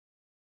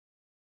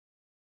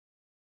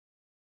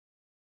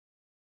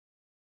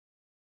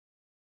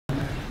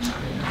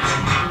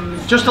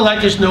just to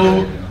let you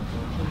know,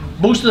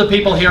 most of the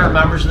people here are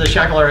members of the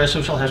Shackle Area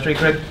Social History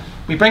Group.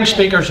 We bring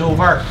speakers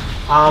over,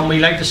 and we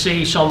like to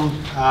see some,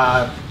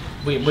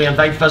 we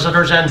invite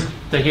visitors in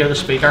to hear the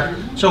speaker.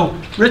 So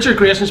Richard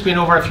Grayson's been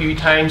over a few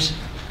times.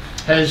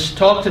 His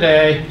talk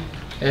today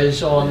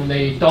is on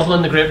the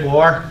Dublin, the Great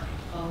War.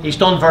 He's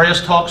done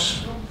various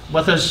talks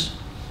with us.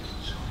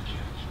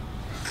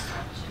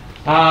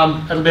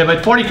 It'll be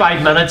about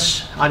 45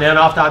 minutes, and then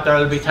after that there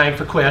will be time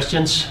for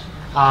questions.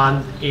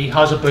 And he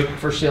has a book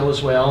for sale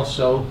as well,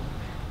 so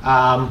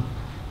I'll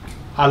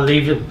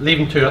leave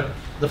him to it.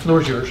 The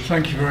floor is yours.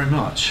 Thank you very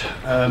much.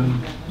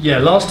 Yeah,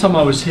 last time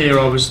I was here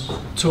I was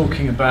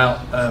talking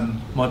about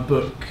my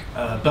book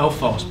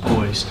Belfast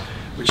Boys,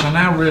 which I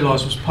now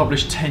realise was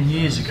published 10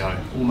 years ago,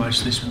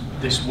 almost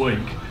this week,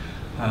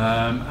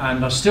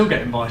 and I still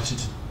get invited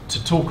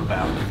to talk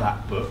about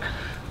that book,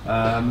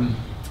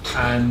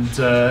 and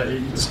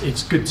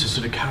it's good to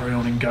sort of carry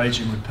on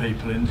engaging with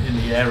people in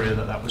the area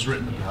that was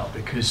written about,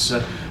 because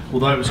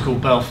although it was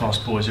called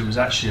Belfast Boys, it was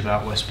actually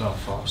about West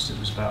Belfast. It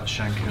was about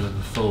Shankill and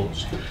the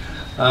Falls.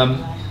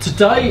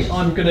 Today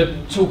I'm going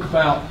to talk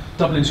about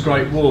Dublin's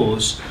Great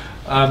Wars.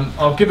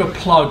 I'll give a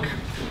plug.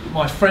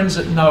 My friends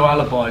at No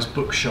Alibi's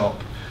bookshop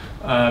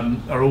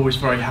are always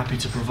very happy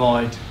to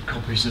provide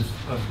copies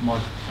of my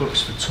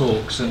books for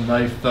talks, and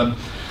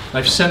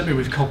they've sent me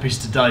with copies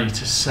today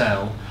to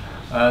sell.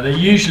 They're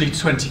usually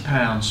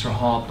 £20 for a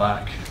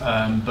hardback,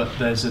 but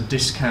there's a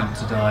discount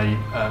today.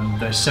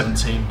 They're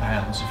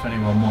 £17 if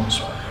anyone wants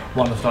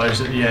one of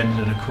those at the end,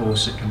 and of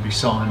course it can be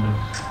signed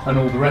and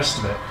all the rest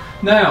of it.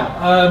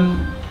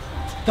 Now,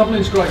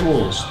 Dublin's Great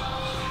Wars.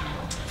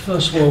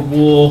 First World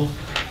War,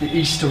 the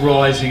Easter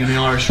Rising and the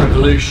Irish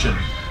Revolution.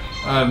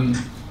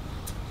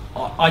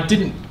 I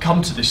didn't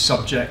come to this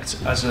subject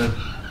as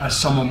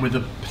someone with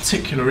a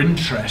particular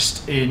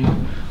interest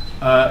in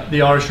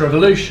the Irish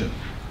Revolution.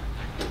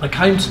 I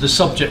came to the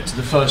subject of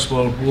the First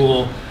World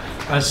War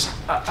as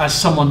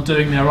someone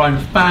doing their own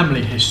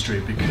family history,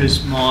 because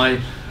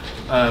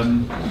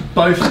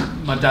both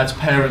my dad's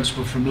parents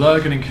were from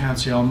Lurgan in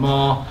County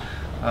Armagh.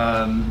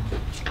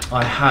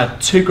 I had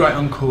two great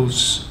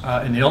uncles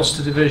in the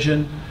Ulster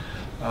Division.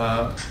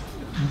 I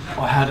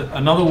had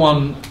another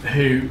one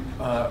who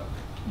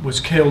was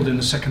killed in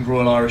the 2nd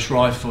Royal Irish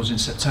Rifles in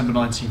September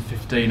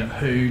 1915 at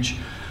Hooge,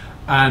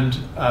 and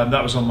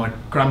that was on my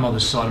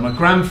grandmother's side. And my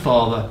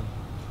grandfather,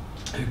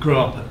 who grew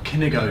up at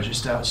Kinnigo,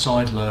 just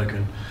outside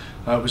Lurgan,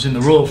 was in the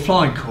Royal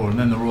Flying Corps and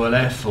then the Royal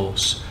Air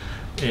Force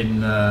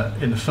in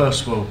the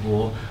First World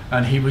War,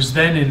 and he was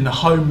then in the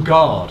Home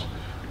Guard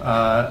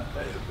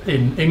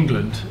in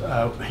England.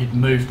 He'd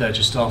moved there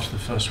just after the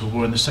First World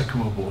War and the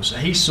Second World War, so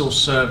he saw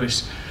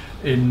service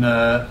in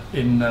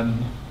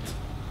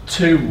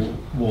two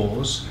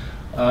wars.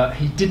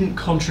 He didn't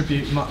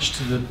contribute much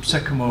to the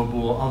Second World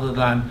War, other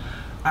than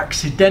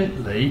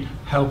accidentally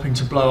helping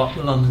to blow up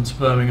the London to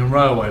Birmingham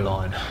railway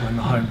line when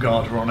the Home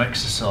Guard were on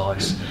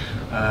exercise.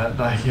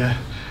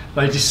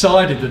 They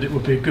decided that it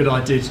would be a good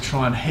idea to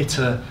try and hit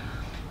a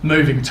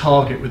moving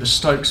target with a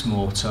Stokes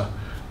mortar,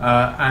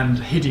 and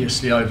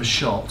hideously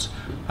overshot.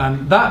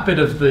 And that bit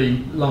of the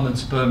London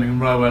to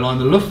Birmingham railway line,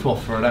 the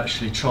Luftwaffe had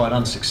actually tried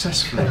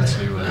unsuccessfully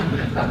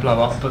to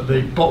blow up, but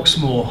the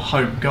Boxmoor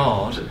Home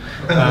Guard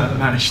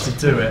managed to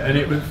do it. And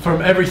it was,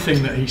 from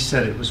everything that he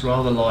said, it was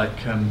rather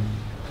like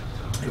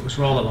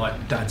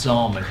Dad's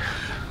army.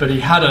 But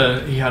he had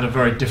a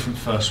very different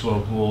First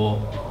World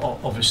War,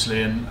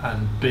 obviously,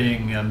 and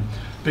being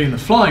the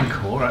Flying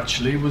Corps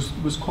actually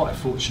was quite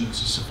fortunate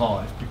to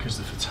survive, because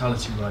the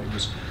fatality rate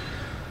was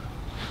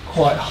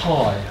quite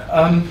high.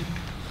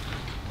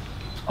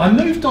 I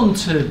moved on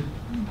to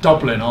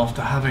Dublin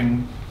after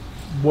having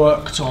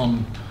worked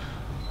on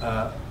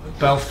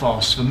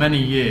Belfast for many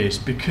years,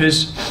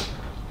 because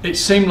it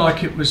seemed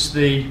like it was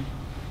the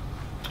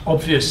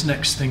obvious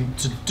next thing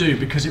to do,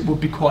 because it would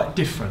be quite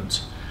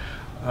different.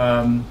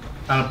 And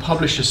a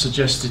publisher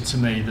suggested to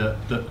me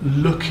that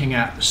looking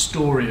at the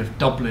story of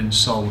Dublin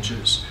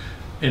soldiers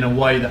in a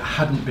way that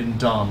hadn't been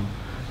done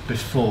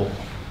before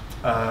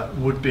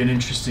would be an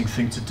interesting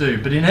thing to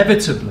do. But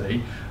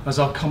inevitably, as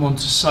I'll come on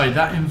to say,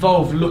 that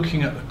involved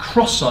looking at the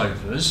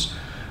crossovers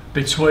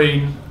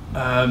between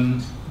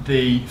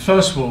the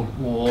First World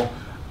War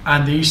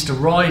and the Easter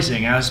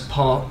Rising as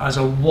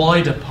a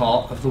wider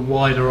part of the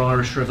wider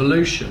Irish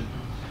Revolution.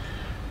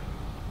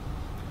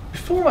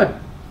 Before I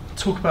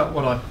talk about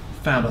what I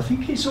found, I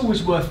think it's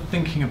always worth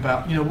thinking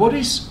about, what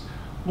is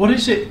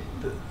it,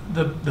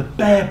 the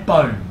bare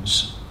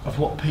bones of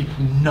what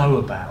people know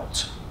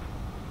about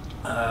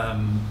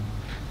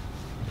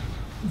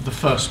the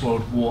First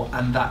World War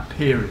and that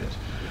period.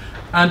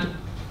 And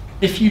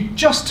if you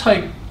just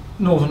take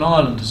Northern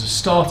Ireland as a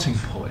starting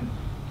point,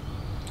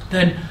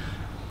 then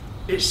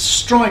it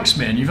strikes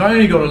me, and you've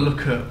only got to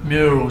look at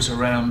murals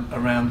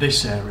around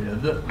this area,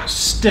 that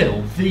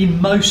still the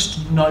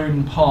most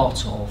known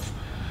part of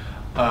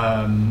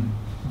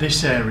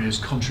this area's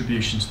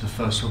contribution to the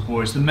First World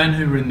War is the men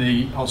who were in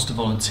the Ulster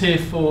Volunteer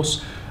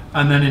Force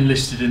and then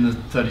enlisted in the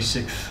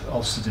 36th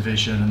Ulster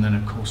Division, and then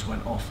of course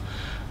went off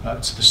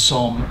to the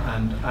Somme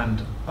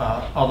and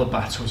other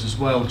battles as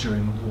well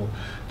during the war.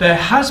 There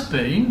has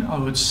been, I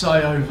would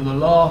say, over the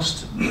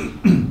last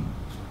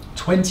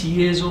 20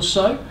 years or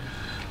so,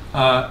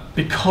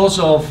 because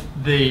of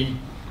the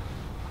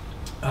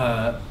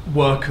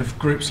work of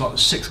groups like the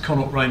 6th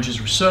Connaught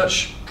Rangers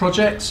Research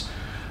Project,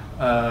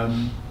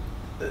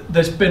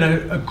 there's been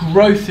a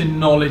growth in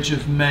knowledge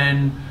of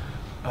men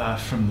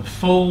from the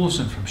Falls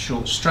and from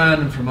Short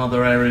Strand and from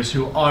other areas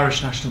who are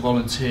Irish National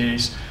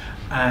Volunteers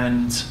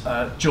and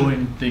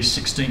joined the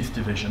 16th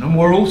Division, and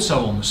were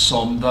also on the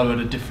Somme, though at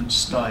a different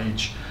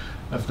stage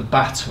of the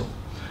battle.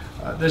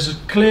 There's a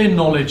clear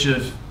knowledge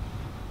of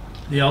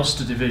the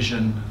Ulster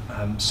Division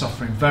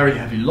suffering very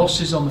heavy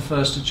losses on the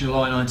 1st of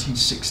July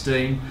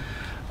 1916,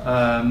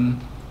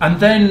 and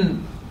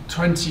then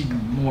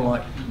more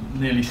like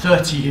nearly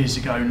 30 years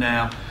ago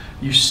now,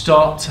 you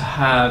start to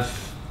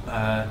have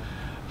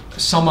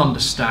some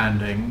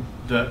understanding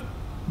that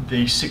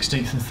the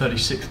 16th and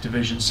 36th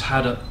Divisions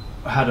had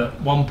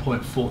at one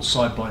point fought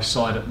side by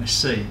side at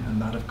Messines,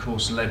 and that of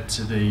course led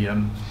to the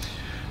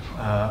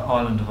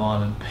Island of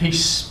Ireland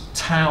Peace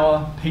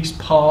Tower, Peace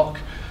Park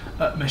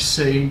at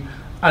Messines,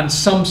 and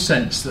some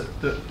sense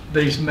that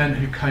these men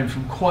who came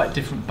from quite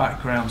different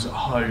backgrounds at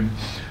home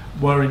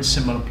were in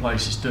similar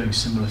places doing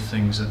similar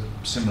things at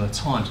similar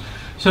times.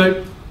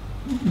 So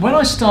when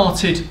I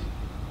started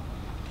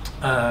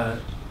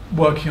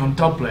working on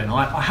Dublin,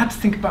 I had to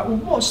think about, well,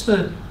 what's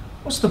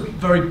the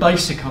very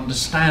basic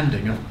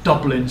understanding of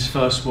Dublin's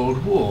First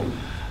World War?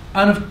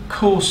 And of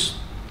course,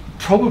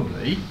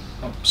 probably,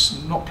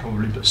 not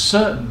probably, but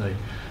certainly,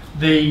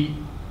 the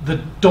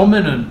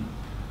dominant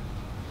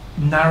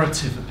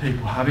narrative that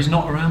people have is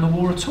not around the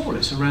war at all.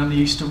 It's around the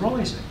Easter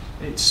Rising.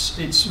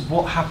 It's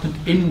what happened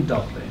in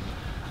Dublin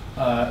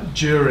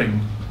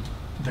during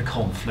the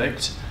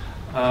conflict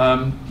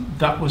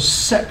that was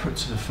separate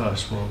to the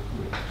First World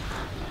War.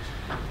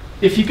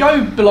 If you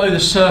go below the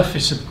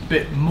surface a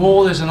bit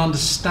more, there's an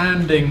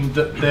understanding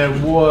that there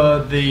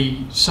were the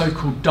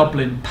so-called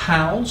Dublin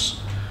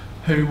PALs,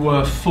 who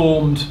were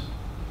formed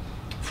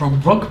from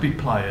rugby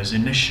players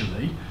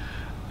initially,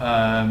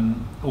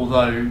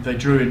 although they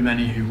drew in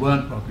many who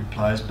weren't rugby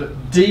players,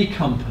 but D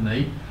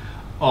Company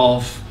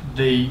of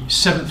the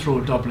 7th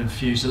Royal Dublin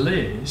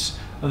Fusiliers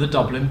are the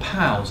Dublin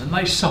PALs, and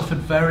they suffered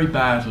very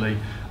badly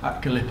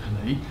at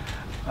Gallipoli.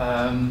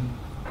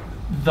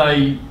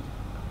 They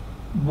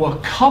were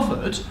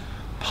covered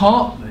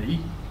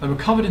they were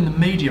covered in the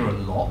media a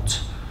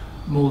lot,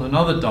 more than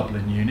other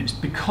Dublin units,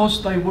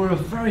 because they were a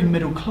very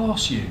middle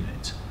class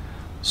unit.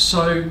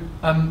 So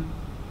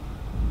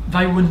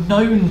they were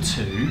known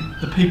to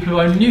the people who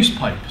owned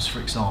newspapers, for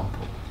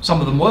example.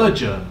 Some of them were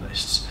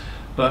journalists,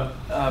 but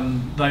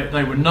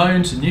they were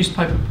known to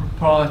newspaper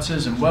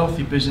proprietors and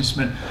wealthy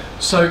businessmen.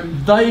 So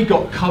they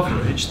got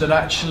coverage that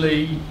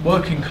actually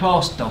working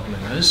class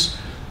Dubliners,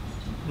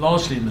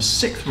 largely in the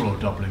 6th Royal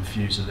Dublin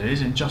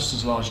Fusiliers, in just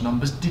as large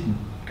numbers, didn't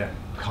get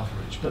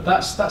coverage. But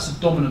that's a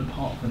dominant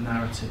part of the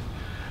narrative.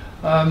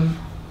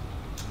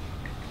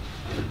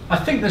 I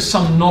think there's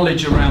some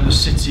knowledge around the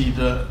city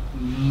that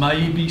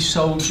maybe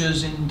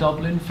soldiers in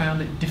Dublin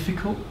found it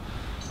difficult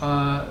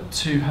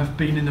to have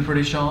been in the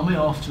British Army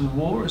after the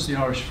war. As the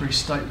Irish Free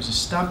State was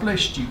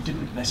established, you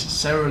didn't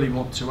necessarily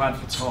want to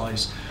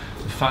advertise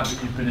the fact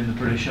that you've been in the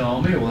British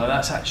Army, although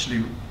that's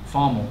actually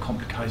far more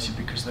complicated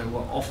because there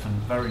were often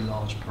very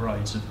large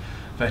parades of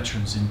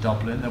veterans in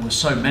Dublin. There were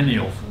so many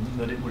of them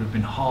that it would have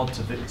been hard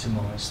to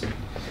victimise them.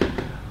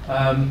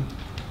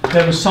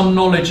 There was some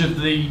knowledge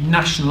of the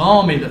National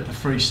Army that the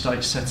Free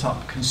State set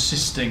up,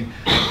 consisting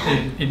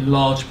in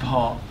large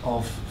part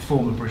of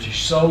former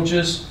British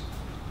soldiers.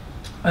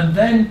 And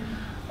then,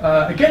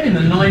 again in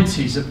the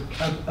 90s,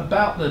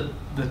 about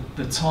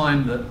the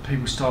time that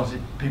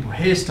people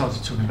here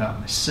started talking about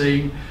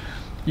Messines,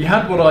 you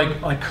had what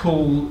I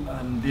call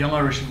the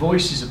Irish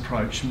Voices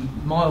approach.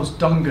 Miles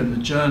Dungan,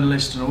 the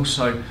journalist, and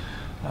also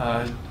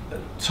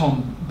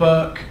Tom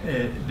Burke,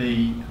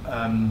 the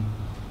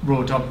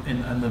Royal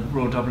Dublin and the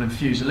Royal Dublin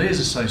Fusiliers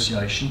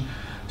Association,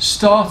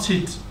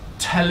 started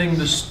telling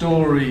the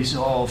stories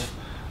of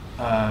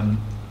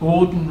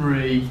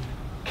ordinary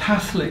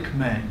Catholic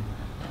men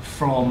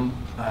from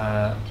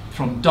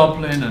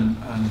Dublin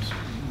and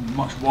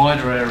much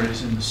wider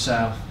areas in the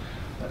south,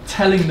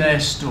 telling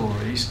their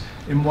stories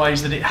in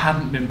ways that it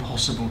hadn't been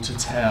possible to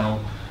tell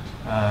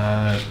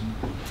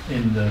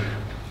in the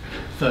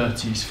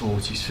 30s,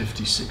 40s,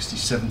 50s, 60s,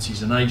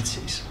 70s and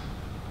 80s.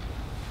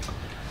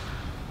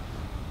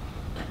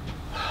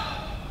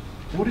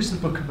 What is the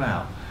book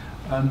about?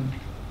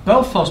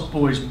 Belfast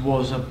Boys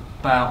was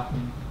about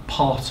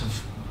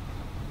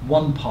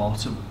one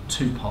part of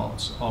two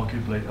parts,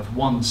 arguably, of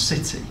one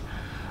city.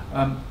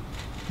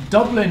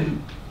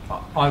 Dublin,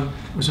 I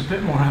was a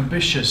bit more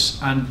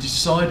ambitious and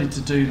decided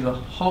to do the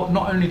whole,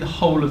 not only the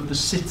whole of the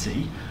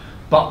city,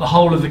 but the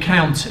whole of the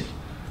county.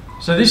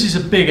 So this is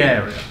a big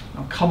area.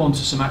 I'll come on to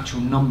some actual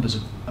numbers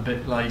a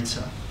bit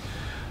later.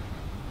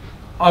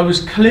 I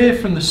was clear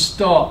from the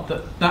start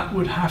that that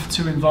would have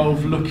to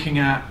involve looking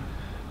at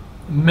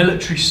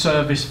military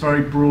service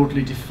very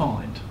broadly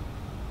defined.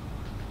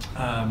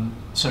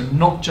 So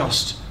not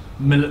just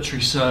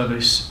military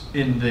service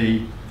in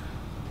the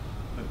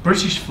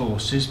British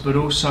forces, but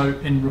also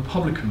in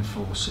Republican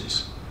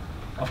forces.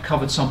 I've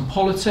covered some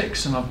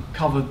politics, and I've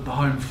covered the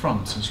home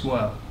front as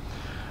well.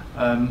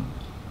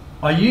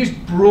 I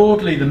used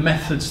broadly the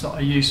methods that I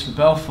used for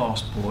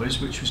Belfast Boys,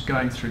 which was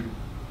going through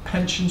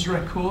pensions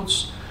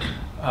records,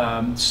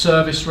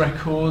 service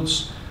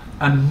records,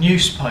 and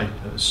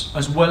newspapers,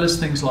 as well as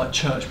things like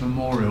church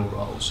memorial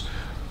rolls.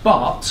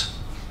 But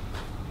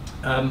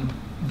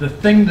the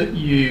thing that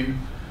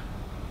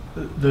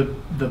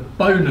the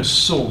bonus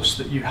source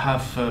that you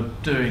have for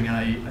doing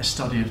a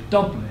study of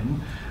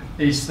Dublin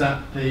is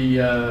that the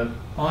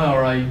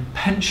IRA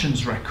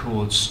pensions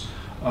records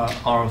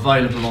are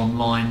available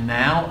online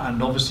now,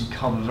 and obviously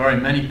cover very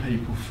many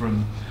people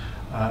from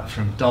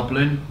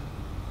Dublin,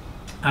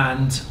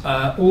 and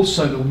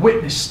also the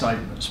witness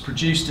statements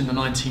produced in the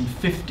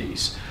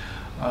 1950s,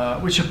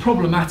 which are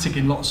problematic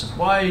in lots of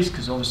ways,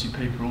 because obviously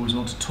people always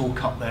want to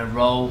talk up their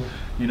role.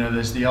 You know,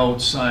 there's the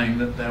old saying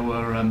that there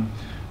were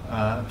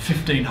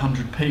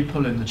 1,500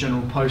 people in the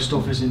General Post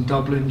Office in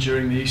Dublin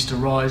during the Easter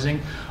Rising,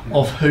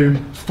 of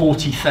whom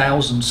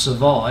 40,000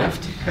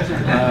 survived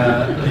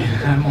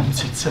and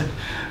wanted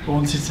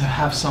to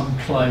have some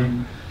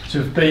claim to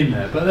have been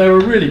there. But they're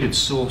a really good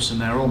source, and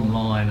they're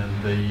online,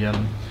 and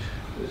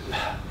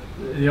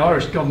the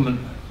Irish government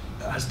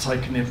has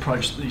taken the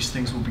approach that these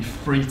things will be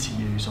free to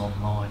use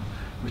online,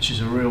 which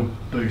is a real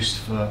boost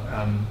for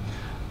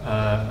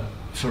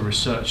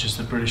researchers.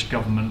 The British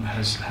government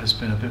has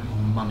been a bit more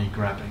money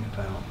grabbing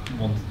about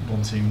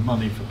wanting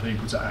money for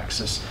people to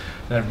access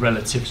their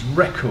relatives'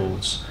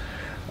 records.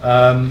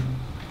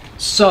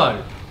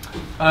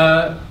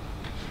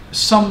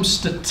 Some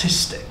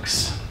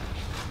statistics.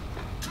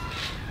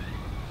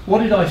 What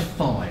did I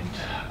find?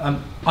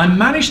 I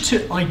managed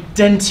to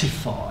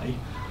identify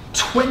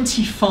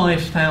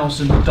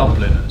 25,000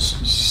 Dubliners,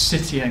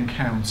 city and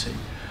county,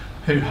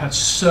 who had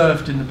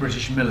served in the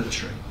British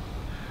military.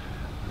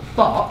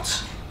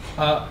 But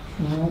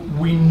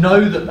we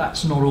know that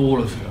that's not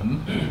all of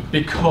them,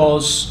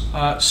 because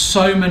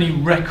so many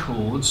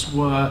records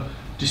were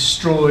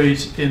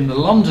destroyed in the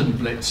London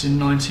Blitz in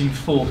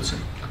 1940.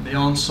 The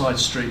Arnside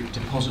Street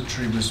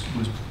Depository was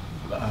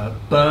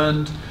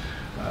burned,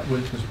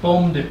 was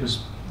bombed.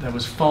 There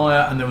was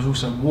fire, and there was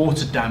also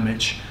water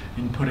damage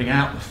in putting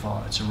out the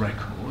fire to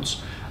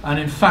records. And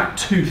in fact,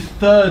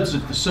 2/3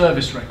 of the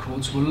service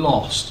records were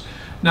lost.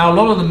 Now, a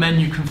lot of the men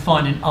you can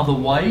find in other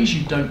ways.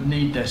 You don't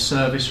need their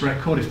service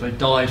record. If they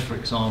died, for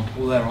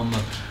example, they're on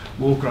the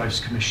War Graves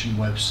Commission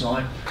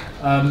website.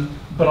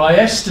 But I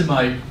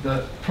estimate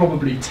that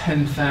probably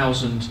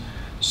 10,000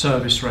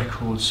 service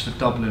records for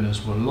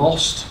Dubliners were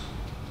lost,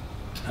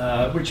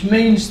 which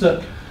means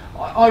that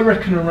I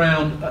reckon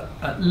around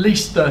at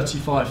least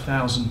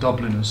 35,000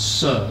 Dubliners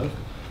served.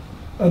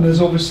 And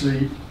there's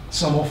obviously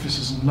some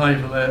officers and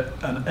naval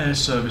and air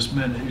service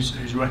men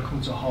whose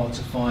records are hard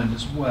to find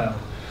as well.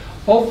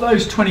 Of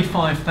those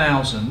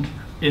 25,000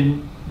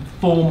 in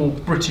formal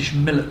British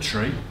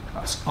military,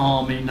 that's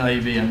Army,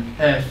 Navy and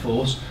Air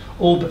Force,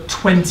 all but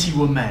 20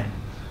 were men.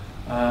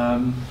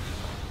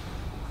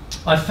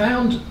 I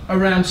found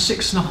around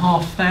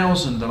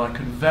 6,500 that I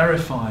could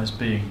verify as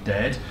being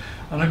dead,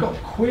 and I got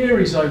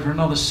queries over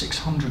another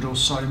 600 or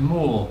so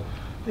more.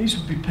 These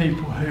would be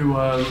people who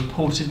were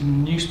reported in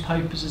the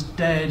newspapers as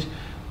dead,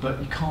 but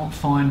you can't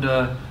find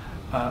a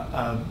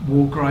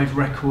war grave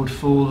record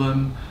for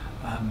them.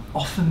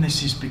 Often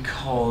this is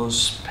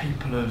because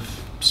people have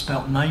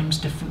spelt names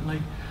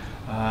differently,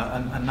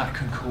 and that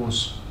can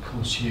cause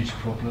huge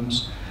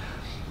problems.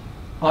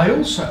 I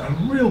also, a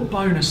real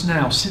bonus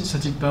now, since I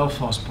did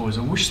Belfast Boys,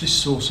 I wish this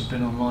source had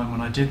been online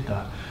when I did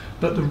that,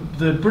 but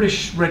the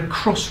British Red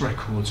Cross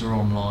records are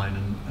online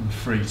and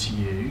free to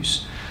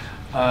use.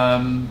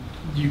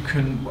 You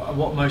can,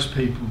 what most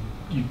people,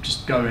 you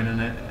just go in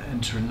and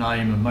enter a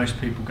name, and most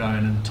people go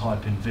in and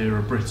type in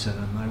Vera Britton,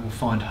 and they will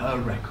find her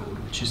record,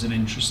 which is an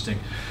interesting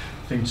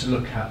thing to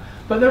look at.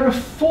 But there are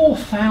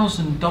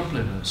 4,000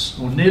 Dubliners,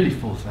 or nearly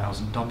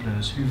 4,000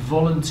 Dubliners, who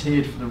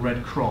volunteered for the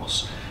Red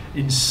Cross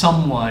in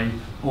some way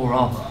or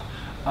other,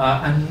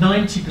 and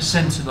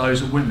 90% of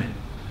those are women.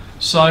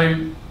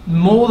 So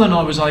more than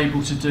I was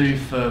able to do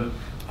for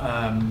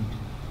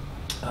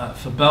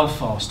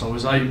Belfast, I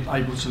was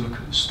able to look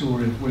at the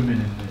story of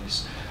women in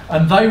this.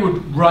 And they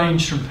would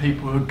range from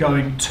people who are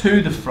going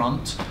to the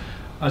front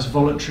as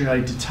voluntary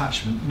aid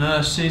detachment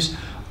nurses,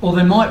 or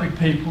there might be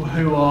people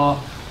who are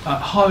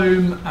at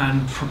home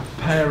and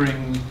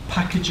preparing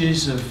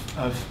packages of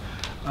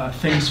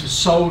things for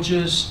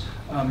soldiers.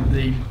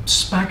 The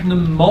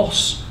sphagnum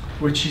moss,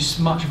 which is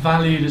much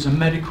valued as a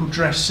medical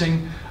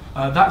dressing,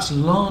 that's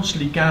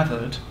largely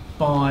gathered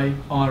by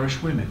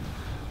Irish women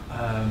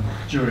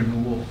during the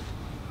war.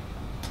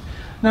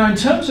 Now, in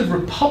terms of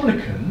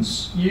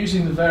Republicans,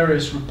 using the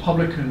various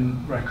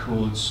Republican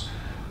records,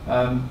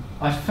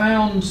 I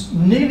found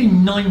nearly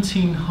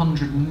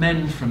 1,900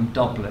 men from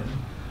Dublin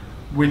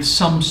with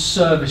some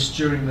service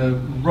during the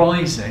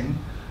Rising,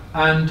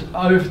 and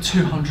over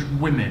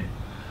 200 women.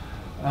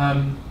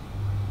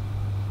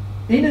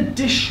 In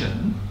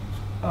addition,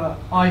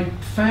 I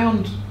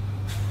found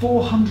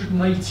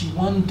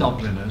 481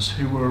 Dubliners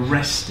who were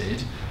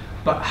arrested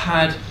but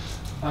had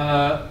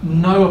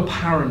no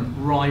apparent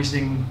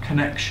rising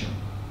connection.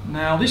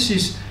 Now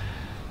this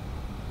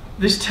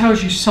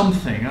tells you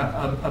something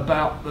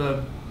about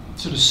the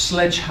sort of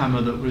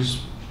sledgehammer that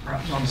was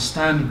perhaps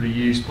understandably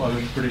used by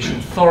the British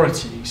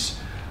authorities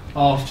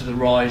after the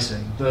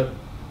Rising, but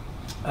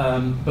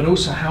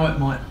also how it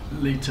might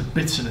lead to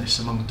bitterness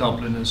among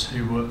Dubliners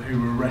who were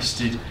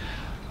arrested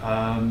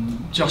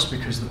just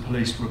because the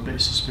police were a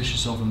bit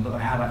suspicious of them, but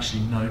they had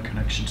actually no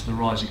connection to the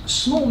Rising. A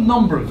small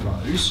number of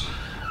those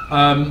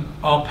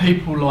are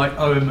people like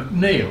Owen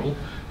McNeill,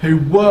 who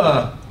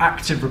were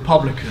active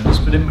Republicans,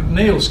 but in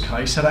McNeill's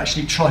case had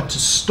actually tried to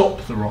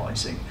stop the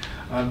Rising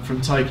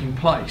from taking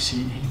place.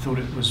 He thought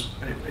it was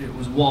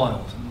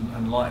wild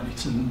and likely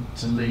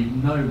to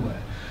lead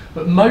nowhere.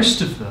 But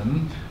most of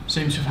them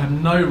seem to have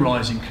had no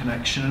Rising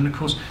connection, and of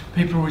course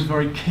people are always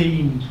very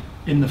keen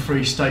in the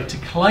Free State to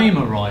claim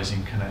a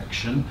Rising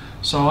connection,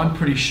 so I'm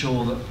pretty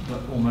sure that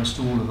almost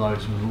all of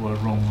those were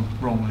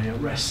wrongly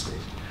arrested.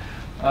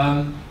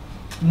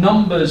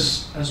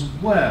 Numbers as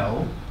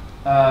well.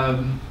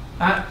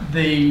 At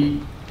the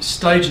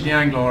stage of the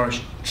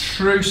Anglo-Irish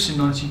Truce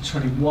in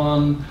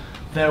 1921,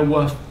 there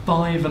were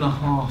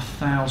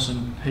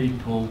 5,500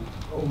 people,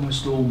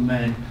 almost all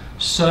men,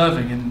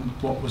 serving in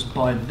what was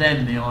by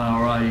then the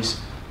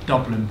IRA's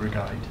Dublin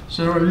Brigade.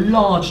 So there are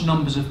large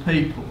numbers of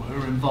people who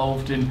are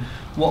involved in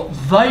what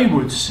they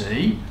would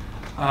see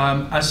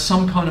as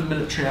some kind of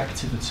military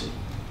activity.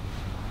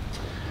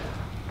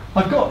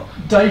 I've got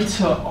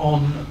data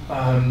on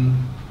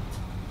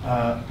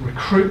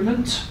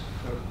recruitment,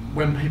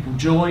 when people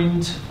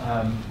joined,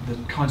 the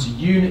kinds of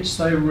units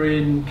they were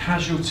in,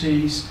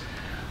 casualties.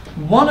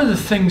 One of the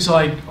things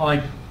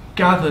I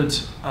gathered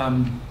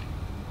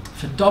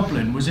for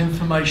Dublin was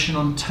information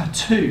on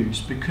tattoos,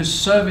 because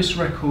service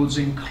records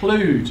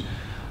include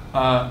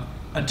a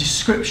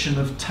description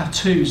of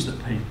tattoos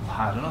that people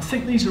had, and I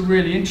think these are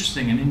really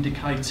interesting in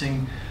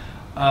indicating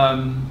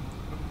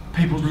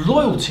people's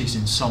loyalties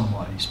in some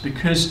ways,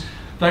 because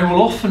they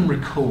will often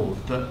record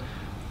that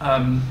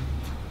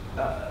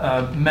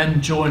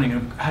men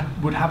joining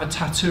would have a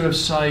tattoo of,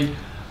 say,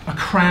 a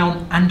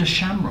crown and a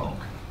shamrock,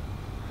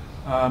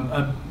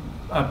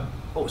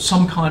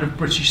 some kind of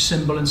British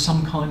symbol and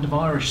some kind of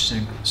Irish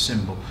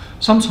symbol.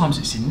 Sometimes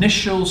it's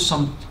initials,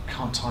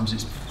 sometimes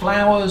it's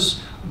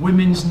flowers,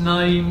 women's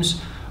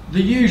names,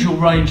 the usual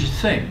range of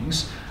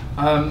things.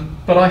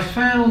 But I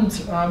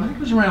found, I think it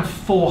was around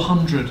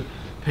 400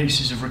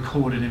 pieces of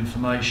recorded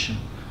information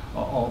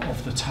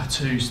of the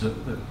tattoos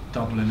that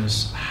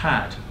Dubliners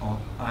had,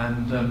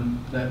 and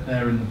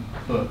they're in the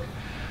book.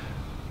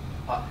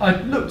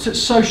 I looked at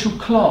social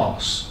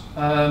class.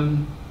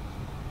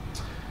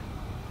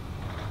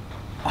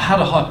 I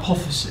had a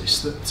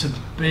hypothesis that to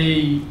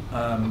be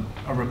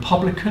a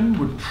Republican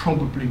would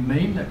probably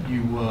mean that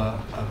you were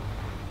a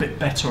bit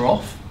better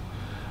off,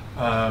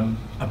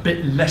 a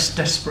bit less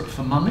desperate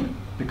for money,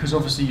 because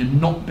obviously you're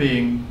not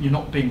being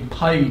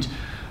paid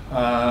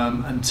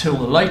until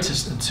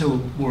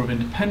War of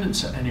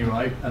Independence at any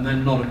rate, and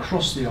then not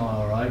across the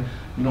IRA.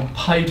 You're not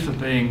paid for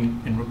being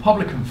in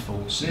Republican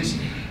forces,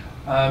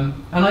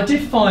 and I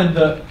did find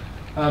that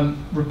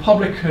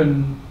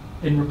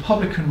in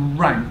Republican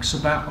ranks,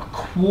 about a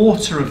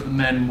quarter of the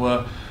men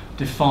were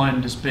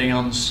defined as being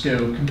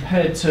unskilled,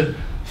 compared to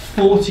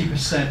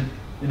 40%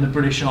 in the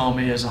British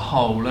Army as a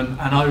whole,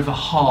 and over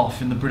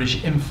half in the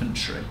British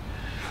infantry.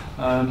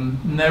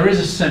 And there is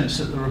a sense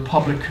that the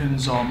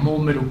Republicans are more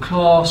middle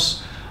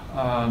class,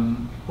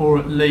 or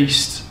at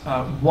least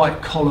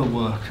white collar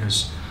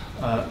workers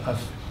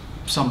of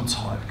some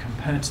type,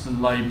 compared to the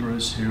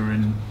labourers who are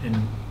in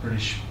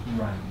British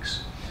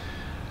ranks.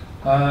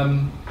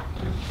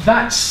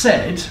 That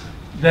said,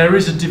 there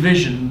is a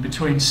division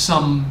between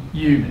some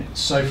units.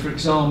 So, for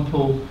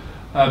example,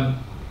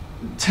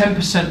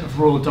 10% of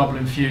Royal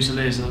Dublin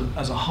Fusiliers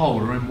as a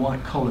whole are in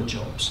white-collar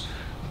jobs,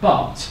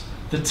 but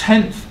the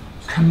 10th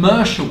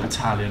Commercial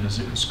Battalion, as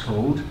it was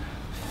called,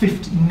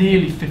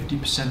 nearly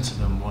 50% of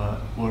them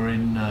were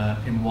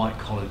in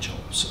white-collar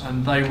jobs,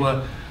 and they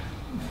were,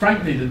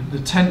 frankly, the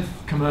 10th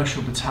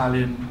Commercial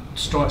Battalion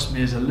strikes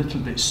me as a little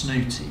bit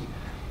snooty,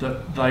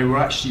 that they were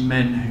actually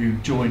men who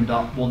joined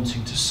up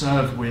wanting to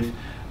serve with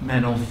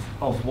men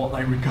of what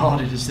they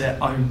regarded as their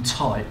own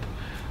type,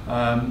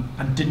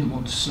 and didn't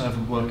want to serve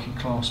with working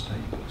class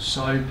people.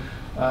 So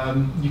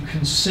you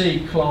can see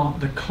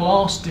the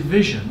class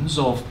divisions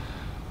of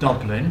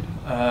Dublin.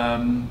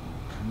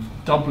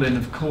 Dublin,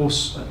 of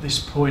course, at this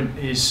point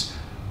is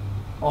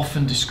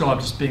often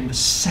described as being the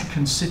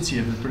second city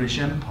of the British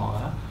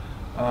Empire.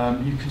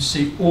 You can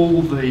see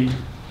all the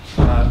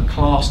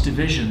class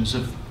divisions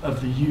of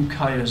the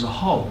UK as a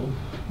whole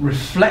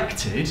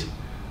reflected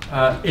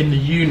in the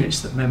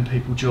units that men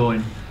people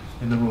join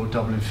in the Royal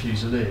Dublin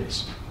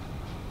Fusiliers.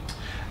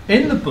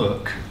 in the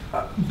book,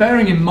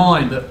 bearing in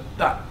mind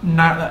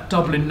that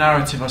Dublin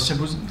narrative I said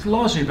was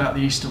largely about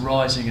the Easter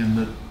Rising and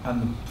the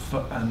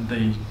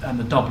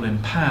Dublin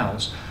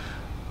POWs,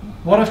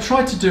 what I've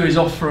tried to do is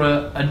offer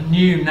a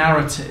new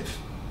narrative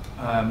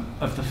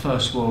of the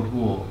First World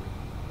War.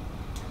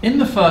 In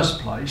the first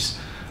place,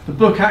 the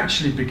book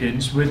actually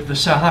begins with the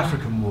South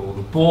African War,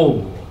 the Boer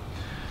War,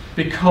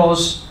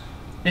 because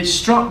it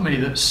struck me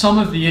that some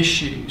of the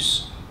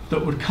issues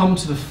that would come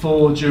to the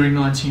fore during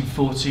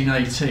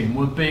 1914-18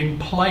 were being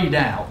played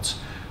out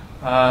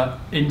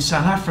in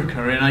South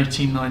Africa in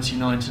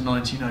 1899 to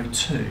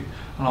 1902,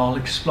 and I'll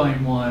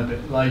explain why a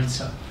bit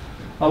later.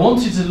 I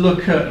wanted to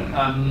look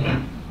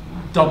at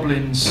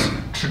Dublin's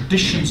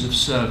traditions of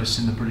service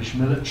in the British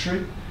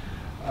military.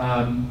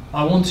 I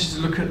wanted to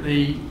look at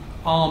the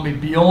army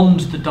beyond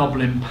the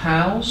Dublin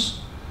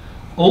POWs,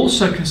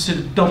 also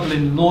consider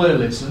Dublin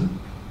loyalism,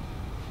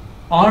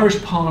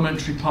 Irish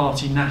Parliamentary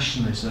Party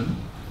nationalism,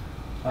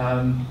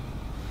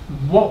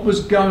 what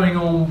was going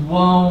on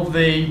while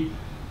the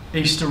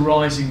Easter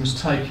Rising was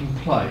taking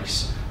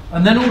place,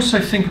 and then also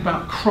think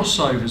about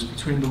crossovers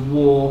between the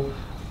war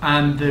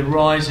and the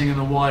Rising and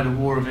the wider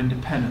War of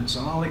Independence,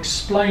 and I'll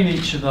explain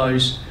each of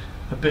those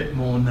a bit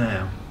more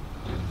now.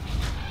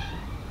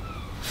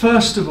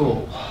 First of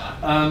all,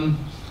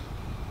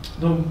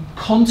 the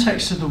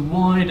context of the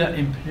wider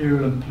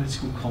imperial and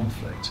political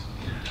conflict.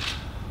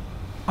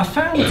 I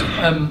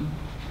found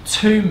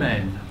two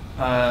men,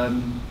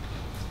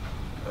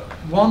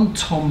 one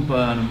Tom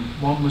Byrne and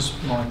one was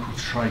Michael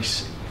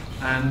Tracy,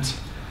 and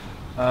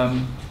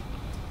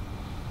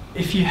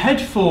if you head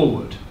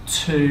forward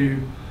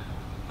to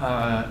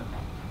the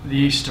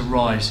Easter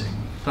Rising,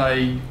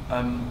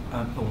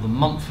 or the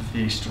month of the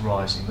Easter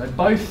Rising, they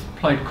both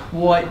played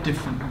quite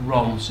different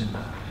roles in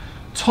that.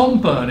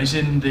 Tom Byrne is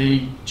in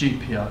the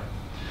GPO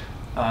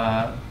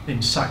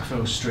in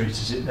Sackville Street,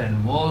 as it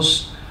then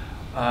was.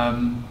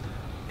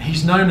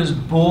 He's known as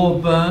Boer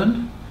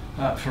Byrne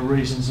for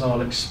reasons I'll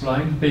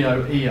explain,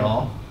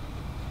 B-O-E-R.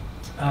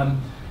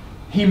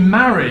 He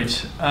married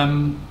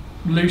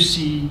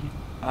Lucy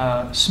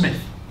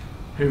Smith,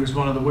 who was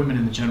one of the women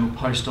in the General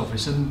Post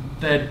Office, and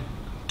their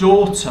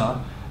daughter,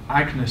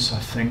 Agnes, I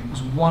think,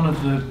 was one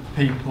of the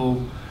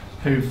people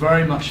who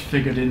very much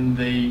figured in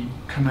the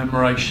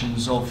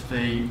commemorations of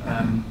the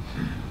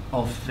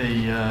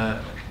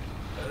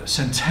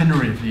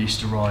centenary of the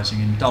Easter Rising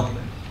in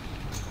Dublin.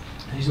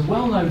 He's a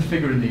well-known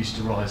figure in the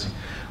Easter Rising.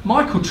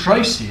 Michael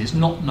Tracy is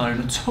not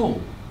known at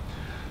all.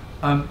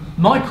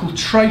 Michael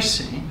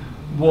Tracy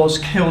was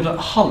killed at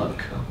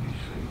Hullock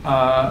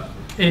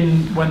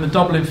when the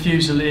Dublin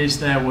Fusiliers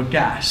there were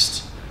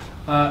gassed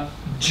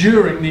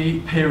during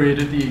the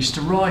period of the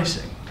Easter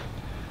Rising.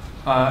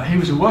 He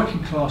was a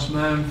working class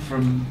man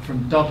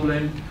from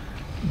Dublin.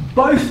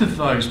 Both of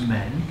those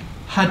men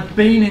had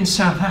been in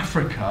South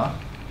Africa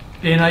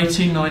in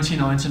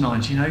 1899 to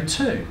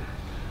 1902.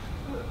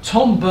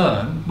 Tom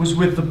Byrne was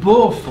with the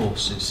Boer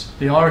forces,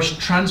 the Irish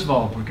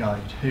Transvaal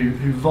Brigade,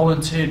 who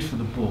volunteered for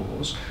the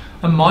Boers,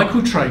 and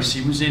Michael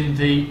Tracy was in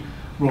the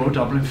Royal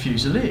Dublin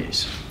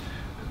Fusiliers.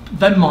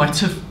 They might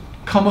have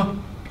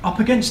come up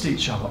against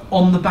each other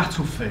on the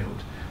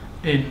battlefield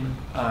in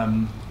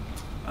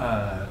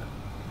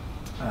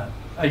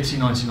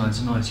 1899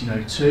 to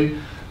 1902,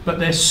 but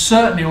they're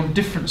certainly on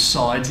different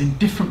sides in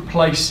different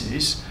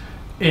places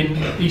in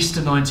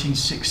Easter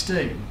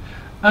 1916.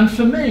 And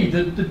for me,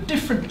 the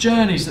different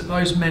journeys that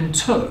those men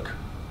took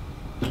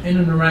in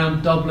and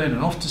around Dublin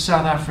and off to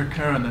South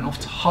Africa and then off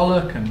to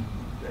Hullock and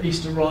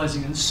Easter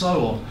Rising and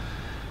so on,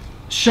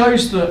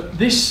 shows that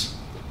this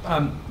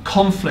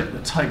conflict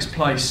that takes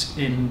place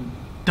in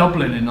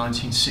Dublin in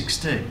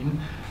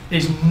 1916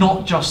 is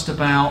not just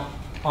about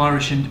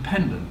Irish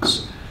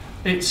independence.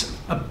 It's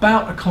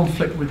about a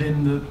conflict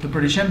within the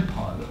British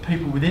Empire, that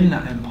people within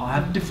that empire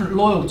have different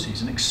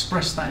loyalties and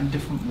express that in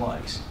different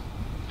ways.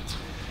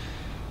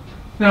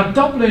 Now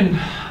Dublin,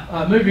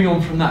 moving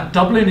on from that,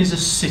 Dublin is a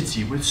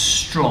city with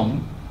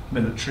strong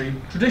military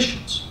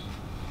traditions.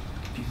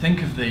 If you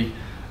think of the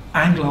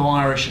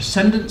Anglo-Irish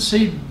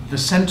ascendancy, the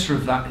centre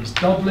of that is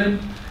Dublin,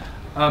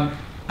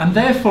 and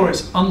therefore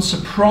it's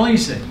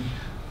unsurprising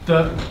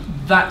that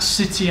that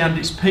city and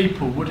its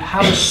people would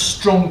have a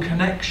strong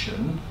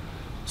connection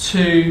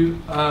to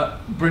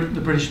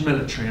the British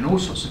military in all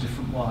sorts of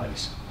different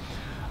ways.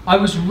 I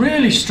was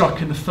really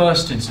struck in the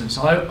first instance,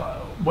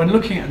 when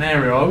looking at an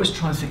area, I was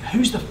trying to think,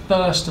 who's the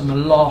first and the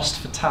last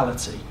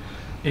fatality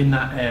in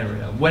that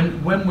area?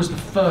 When was the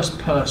first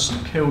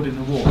person killed in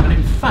the war? And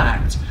in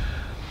fact,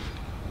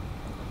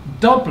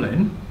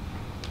 Dublin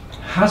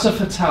has a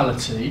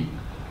fatality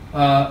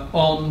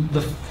on the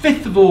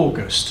 5th of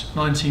August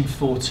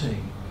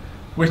 1914,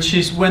 which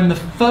is when the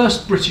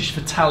first British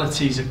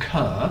fatalities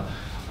occur,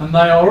 and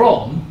they are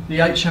on the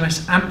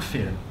HMS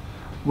Amphion,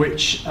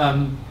 which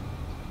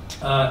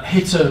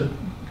hit a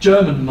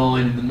German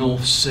mine in the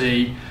North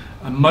Sea,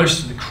 and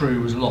most of the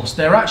crew was lost.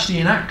 They're actually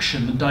in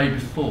action the day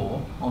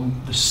before, on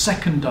the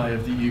second day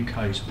of the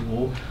UK's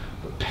war,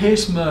 but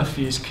Pierce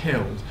Murphy is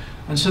killed.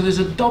 And so there's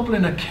a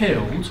Dubliner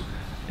killed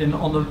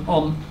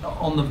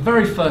on the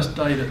very first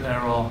day that there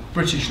are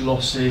British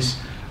losses,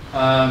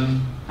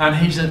 and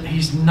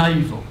he's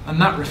naval,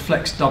 and that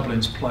reflects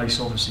Dublin's place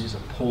obviously as a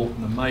port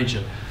and a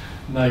major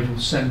naval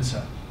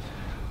centre.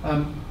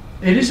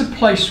 It is a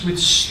place with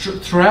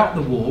throughout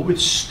the war with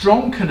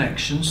strong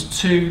connections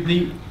to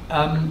the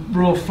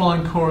Royal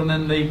Flying Corps and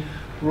then the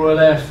Royal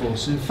Air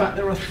Force. In fact,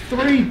 there are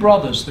 3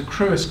 brothers, the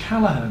Cruas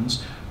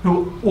Callahans,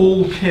 who were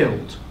all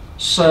killed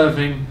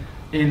serving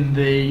in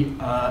the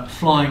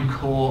Flying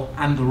Corps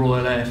and the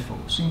Royal Air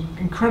Force.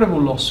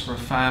 Incredible loss for a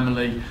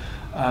family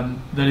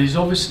that is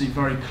obviously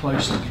very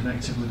closely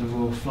connected with the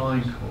Royal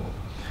Flying Corps.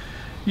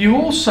 You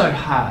also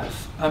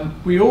have,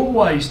 we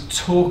always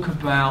talk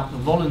about the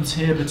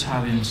volunteer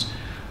battalions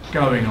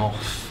going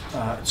off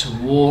to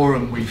war,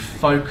 and we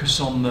focus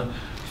on the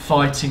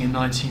fighting in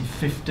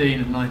 1915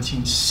 and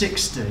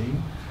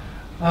 1916,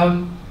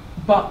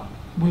 but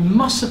we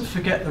mustn't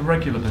forget the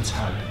regular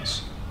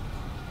battalions.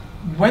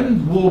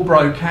 When war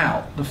broke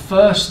out, the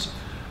first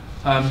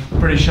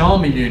British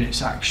Army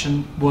units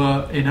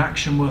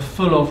were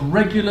full of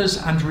regulars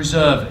and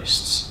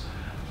reservists.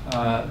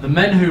 The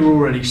men who were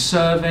already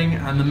serving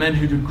and the men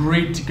who'd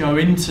agreed to go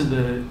into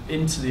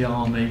the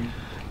army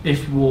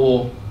if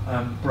war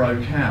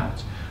broke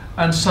out.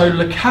 And so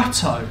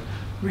Locato,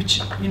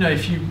 which, you know,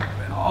 if you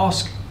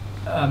ask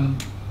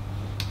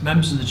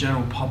members of the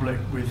general public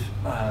with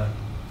a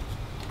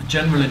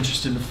general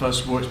interest in the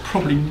First War, it's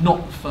probably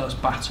not the first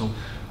battle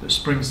that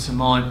springs to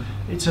mind.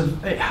 It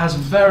has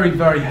very,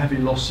 very heavy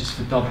losses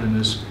for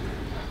Dubliners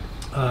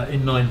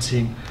in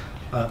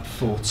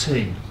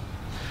 1914.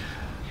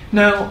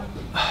 Now,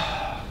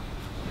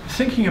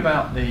 thinking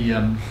about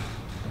the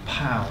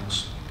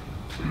PALs,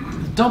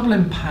 the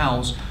Dublin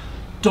PALs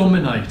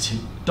dominated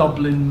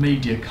Dublin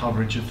media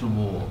coverage of the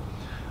war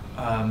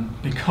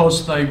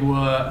because they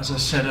were, as I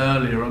said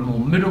earlier, a more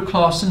middle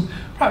class and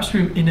perhaps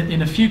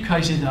in a few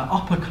cases an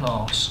upper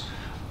class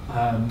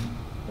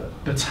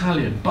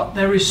battalion. But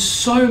there is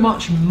so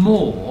much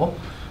more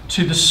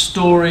to the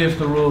story of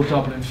the Royal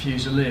Dublin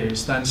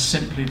Fusiliers than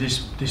simply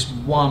this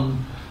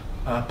one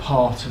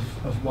part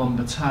of one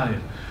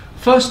battalion.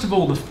 First of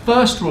all, the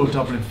first Royal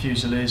Dublin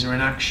Fusiliers are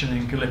in action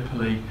in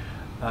Gallipoli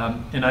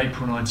in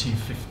April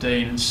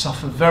 1915 and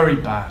suffer very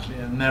badly,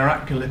 and they're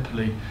at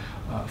Gallipoli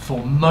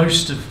for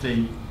most of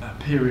the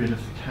period of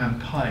the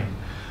campaign.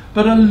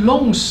 But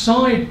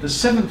alongside the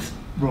 7th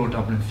Royal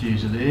Dublin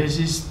Fusiliers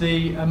is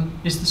the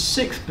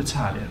 6th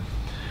Battalion.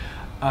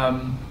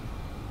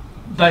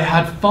 They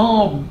had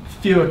far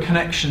fewer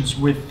connections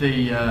with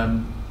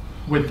the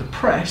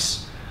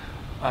press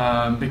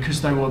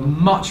because they were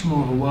much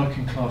more of a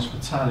working class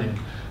battalion.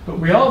 But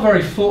we are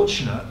very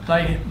fortunate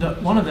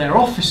that one of their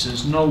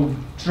officers, Noel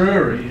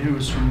Drury, who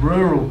was from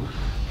rural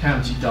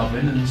County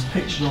Dublin and is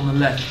pictured on the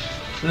left,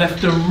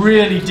 left a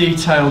really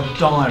detailed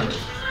diary.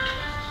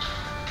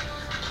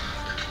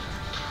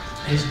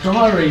 His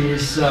diary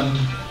is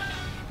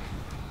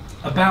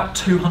about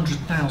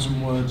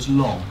 200,000 words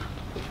long.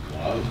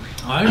 Wow.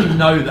 I only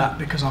know that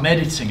because I'm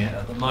editing it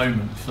at the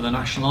moment for the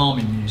National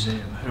Army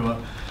Museum, who are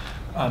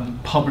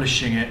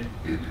publishing it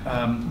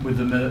with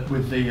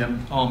the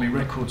Army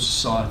Records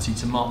Society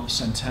to mark the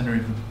centenary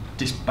of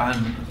the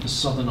disbandment of the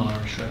Southern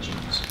Irish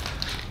regiments.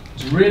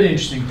 It's a really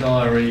interesting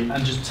diary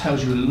and just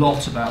tells you a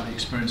lot about the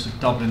experience of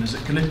Dubliners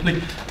at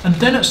Gallipoli and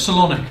then at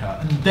Salonika,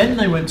 and then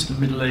they went to the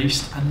Middle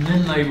East, and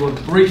then they were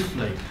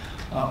briefly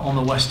on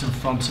the Western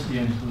Front at the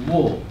end of the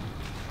war.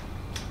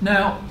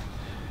 Now,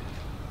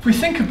 if we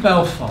think of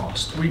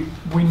Belfast,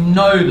 we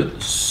know that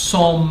the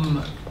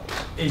Somme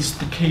is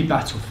the key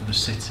battle for the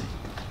city.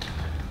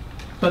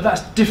 But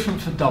that's different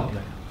for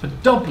Dublin. For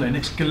Dublin,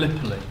 it's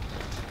Gallipoli.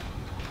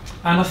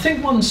 And I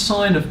think one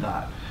sign of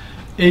that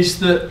is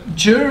that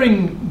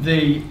during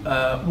the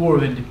War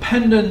of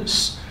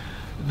Independence,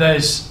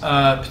 there's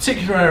a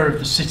particular area of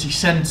the city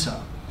centre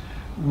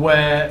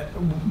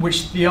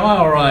which the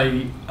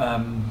IRA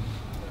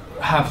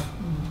have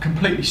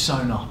completely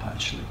sewn up,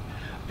 actually.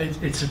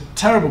 It's a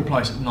terrible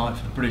place at night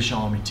for the British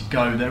Army to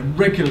go. They're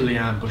regularly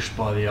ambushed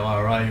by the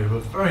IRA, who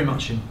are very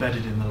much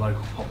embedded in the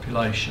local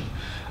population.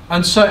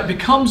 And so it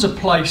becomes a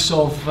place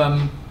of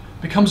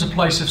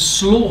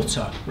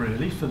slaughter,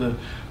 really, for the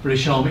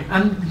British Army.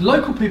 And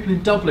local people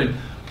in Dublin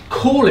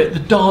call it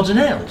the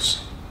Dardanelles,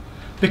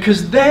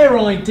 because their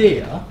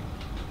idea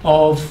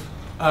of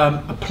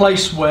a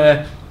place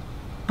where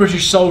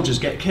British soldiers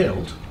get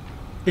killed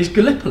is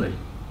Gallipoli.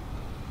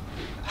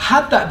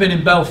 Had that been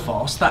in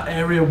Belfast, that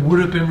area would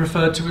have been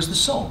referred to as the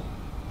Somme.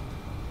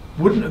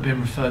 Wouldn't have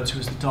been referred to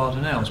as the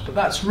Dardanelles. But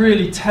that's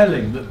really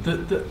telling that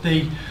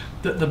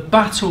the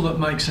battle that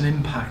makes an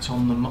impact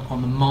on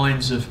the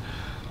minds of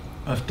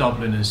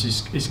Dubliners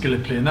is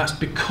Gallipoli, and that's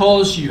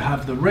because you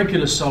have the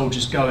regular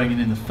soldiers going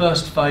in the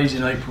first phase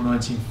in April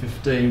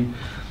 1915,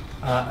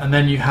 and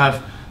then you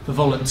have the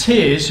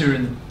volunteers who are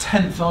in the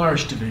 10th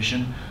Irish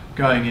Division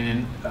going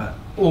in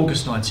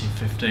August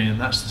 1915, and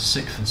that's the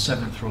 6th and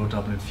 7th Royal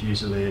Dublin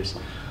Fusiliers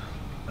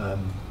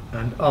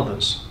and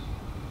others.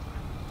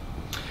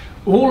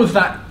 All of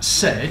that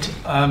said,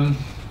 I'm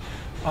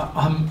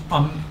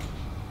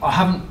I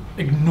haven't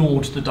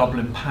ignored the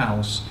Dublin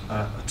pals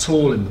at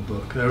all in the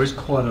book. There is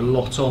quite a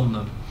lot on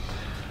them.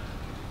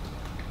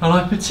 And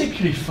I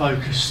particularly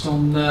focused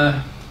on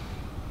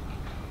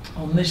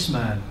this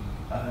man,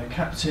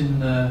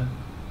 Captain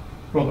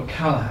Robert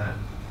Callaghan.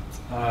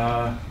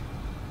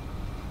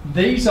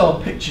 These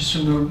are pictures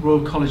from the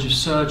Royal College of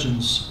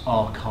Surgeons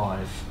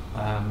archive,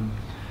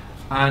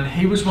 and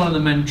he was one of the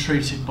men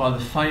treated by the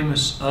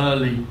famous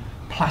early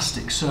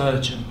plastic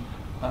surgeon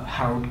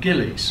Harold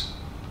Gillies.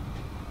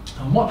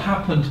 And what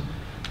happened,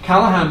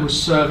 Callaghan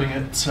was serving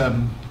at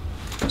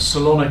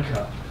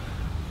Salonika,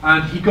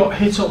 and he got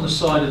hit on the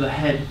side of the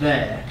head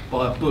there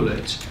by a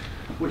bullet,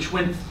 which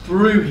went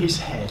through his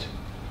head,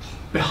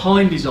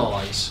 behind his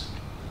eyes,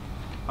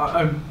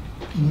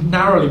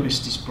 narrowly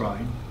missed his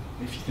brain,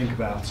 if you think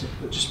about it,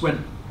 but just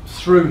went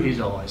through his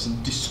eyes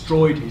and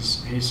destroyed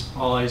his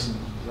eyes and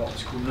the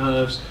optical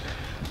nerves.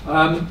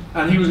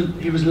 And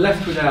he was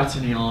left without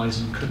any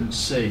eyes and couldn't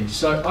see.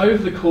 So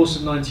over the course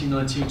of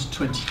 1919 to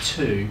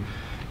 22,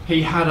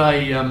 he had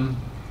a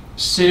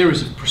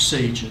series of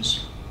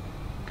procedures,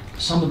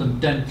 some of them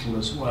dental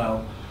as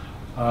well,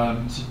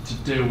 to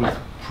deal with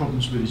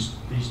problems with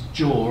his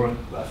jaw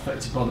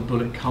affected by the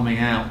bullet coming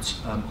out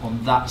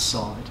on that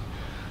side.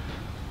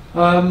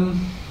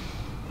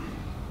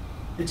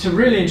 It's a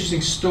really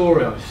interesting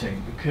story, I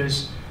think,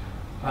 because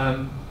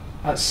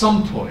at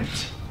some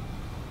point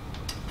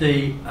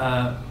he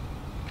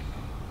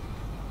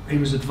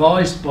was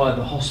advised by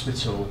the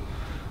hospital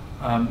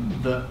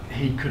that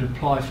he could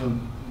apply for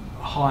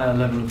a higher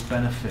level of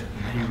benefit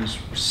than he was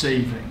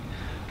receiving.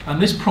 And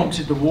this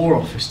prompted the War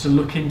Office to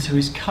look into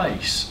his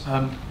case.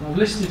 I've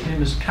listed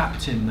him as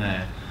captain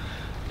there.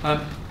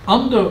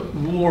 Under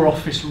War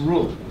Office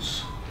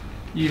rules,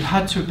 you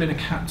had to have been a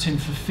captain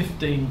for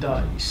 15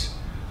 days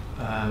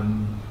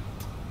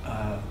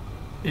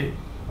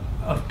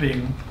of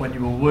being when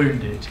you were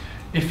wounded,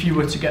 if you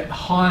were to get the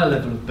higher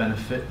level of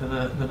benefit than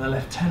a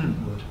lieutenant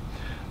would.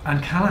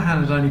 And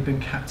Callaghan had only been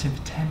captain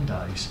for 10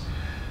 days.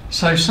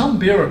 So some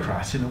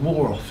bureaucrat in the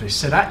War Office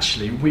said,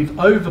 actually, we've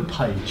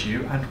overpaid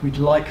you and we'd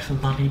like the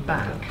money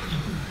back.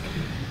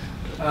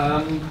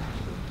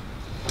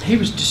 He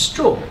was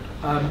distraught.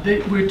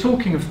 We're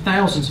talking of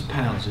thousands of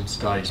pounds in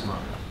today's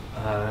money.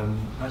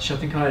 Actually, I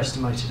think I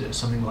estimated it as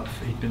something like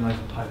he'd been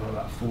overpaid by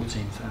about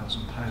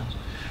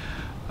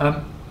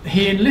 £14,000.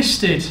 He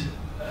enlisted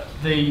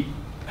the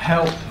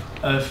help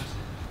of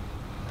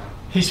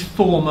his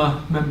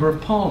former Member of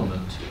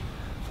Parliament,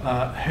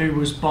 who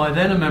was by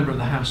then a member of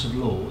the House of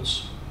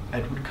Lords,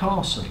 Edward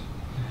Carson.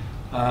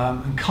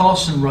 And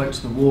Carson wrote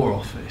to the War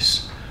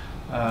Office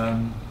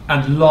and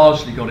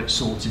largely got it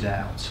sorted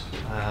out.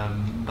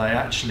 They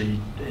actually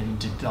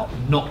ended up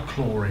not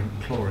clawing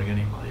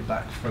any money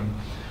back from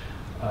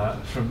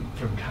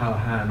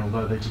Callaghan,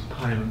 although they did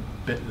pay him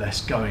a bit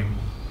less going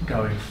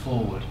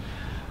forward.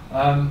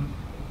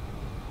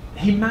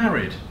 He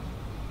married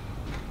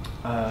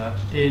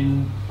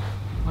in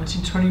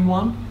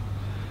 1921.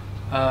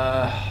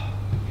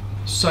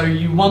 So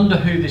you wonder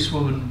who this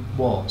woman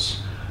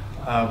was.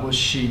 Was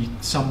she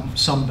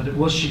somebody?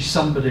 Was she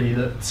somebody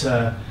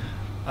that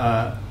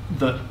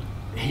that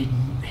he'd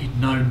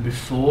known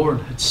before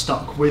and had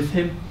stuck with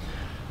him?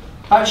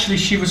 Actually,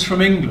 she was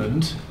from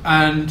England,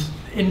 and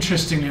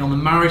interestingly, on the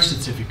marriage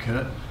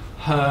certificate,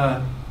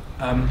 her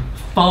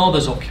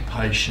father's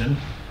occupation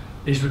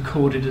is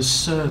recorded as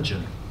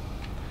surgeon.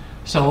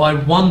 So I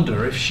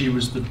wonder if she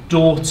was the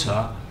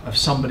daughter of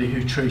somebody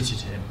who treated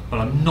him, but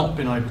I've not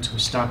been able to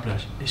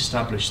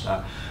establish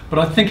that. But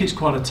I think it's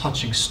quite a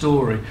touching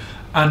story.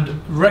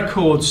 And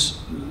records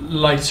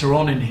later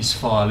on in his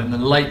file, in the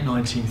late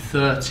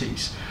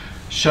 1930s,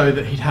 show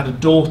that he'd had a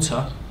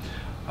daughter,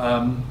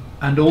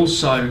 and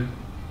also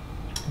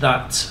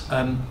that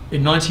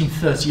in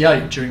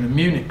 1938, during the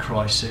Munich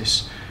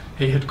crisis,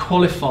 he had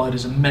qualified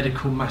as a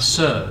medical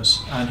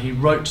masseuse, and he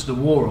wrote to the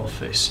War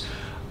Office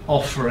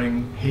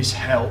offering his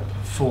help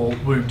for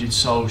wounded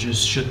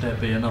soldiers should there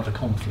be another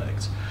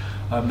conflict.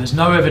 There's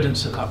no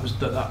evidence that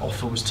that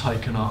offer was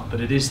taken up, but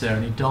it is there,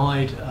 and he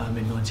died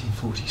in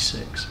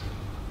 1946.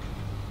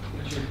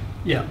 Richard,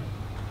 Yeah.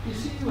 you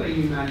see the way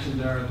you mentioned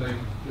there about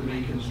the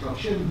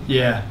reconstruction?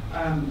 Yeah.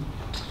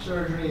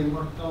 Surgery and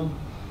work done.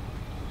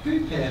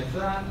 Who paid for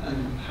that,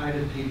 and how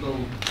did people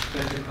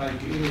fit the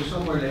criteria?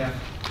 Some were left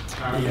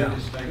terribly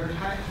disfigured.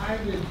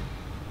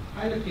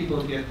 How did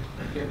people get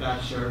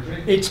that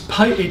surgery? It's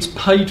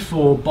paid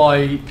for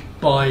by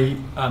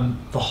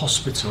the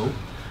hospital,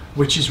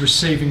 which is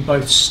receiving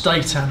both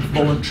state and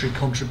voluntary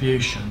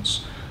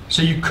contributions.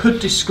 So you could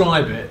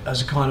describe it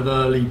as a kind of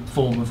early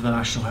form of the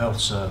National Health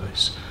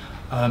Service,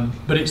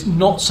 but it's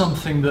not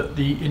something that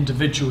the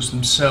individuals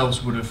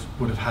themselves would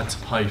have had to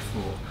pay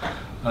for.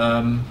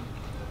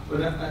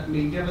 But I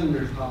mean, given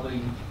there's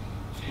probably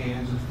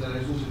tens of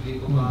thousands of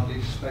people badly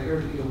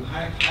disfigured,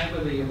 how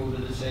were they able to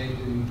decide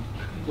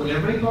would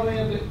everybody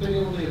have been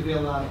able to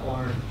avail that,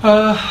 or?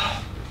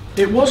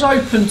 It was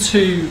open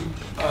to.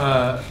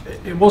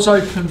 It was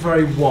open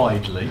very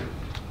widely.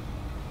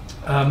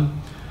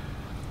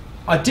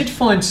 I did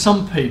find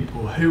some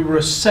people who were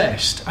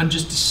assessed and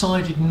just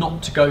decided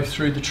not to go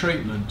through the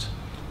treatment.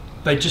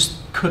 They just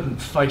couldn't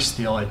face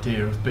the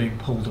idea of being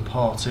pulled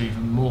apart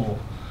even more.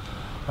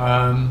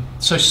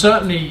 So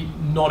certainly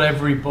not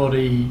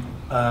everybody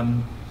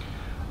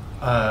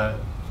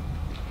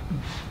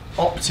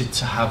opted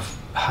to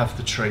have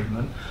the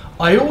treatment.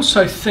 I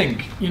also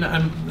think, you know,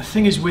 and the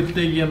thing is with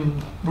the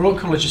Royal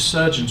College of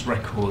Surgeons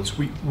records,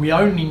 we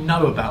only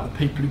know about the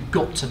people who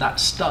got to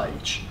that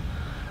stage,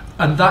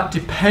 and that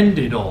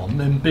depended on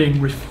them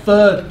being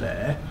referred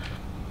there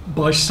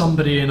by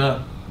somebody in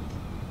a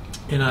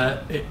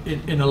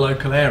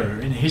local area.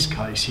 In his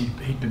case,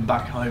 he'd been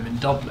back home in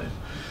Dublin.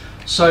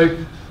 So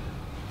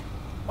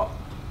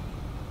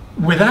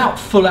without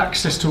full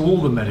access to all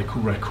the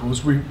medical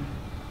records, we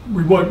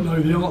won't know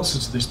the answer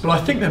to this, but I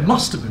think there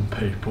must have been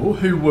people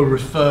who were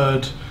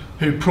referred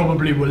who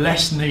probably were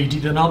less needy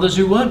than others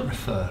who weren't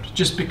referred,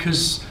 just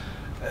because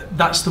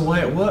that's the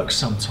way it works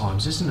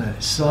sometimes, isn't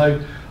it?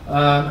 So,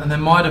 and there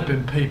might have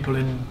been people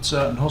in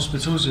certain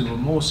hospitals who were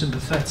more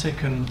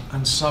sympathetic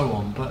and so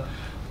on, but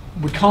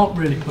we can't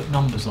really put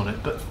numbers on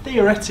it. But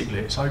theoretically,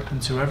 it's open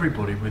to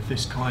everybody with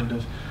this kind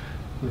of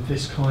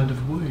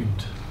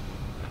wound.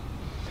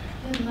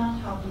 Did that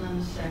happen in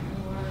the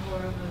Second World War?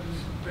 There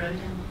was a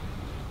brilliant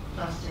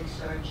plastic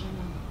surgeon.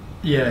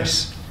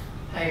 Yes.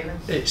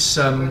 Pilots. It's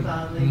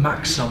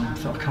Maxim, I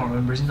can't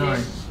remember his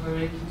name.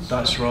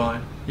 That's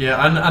right.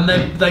 Yeah, and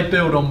they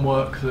build on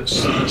work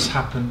that's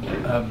happened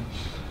in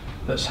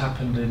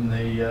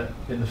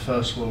the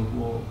First World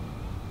War.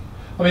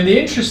 I mean, the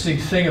interesting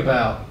thing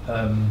about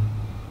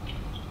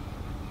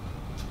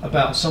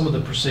some of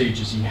the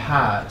procedures he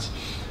had,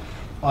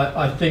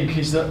 I think,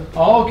 is that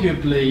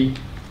arguably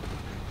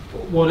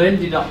what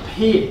ended up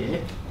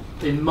here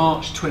in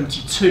March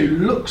 22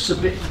 looks a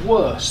bit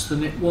worse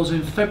than it was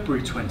in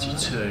February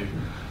 22.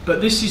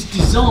 But this is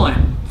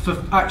designed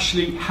for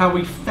actually how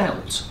he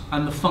felt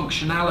and the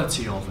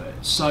functionality of it.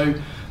 So,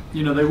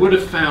 you know, they would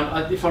have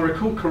found, if I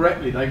recall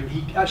correctly,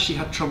 he actually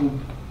had trouble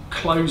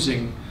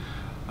closing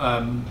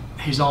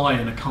his eye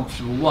in a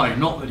comfortable way.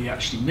 Not that he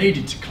actually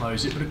needed to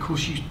close it, but of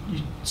course you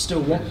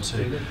still want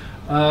to.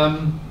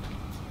 And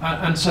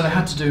so they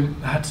had to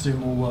do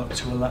more work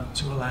to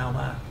allow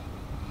that.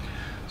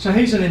 So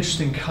he's an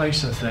interesting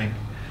case, I think.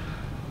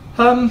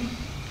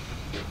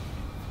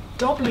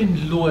 Dublin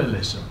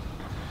loyalism.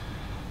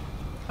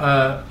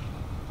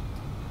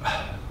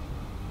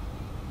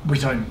 We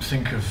don't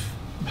think of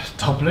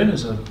Dublin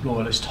as a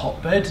loyalist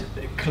hotbed.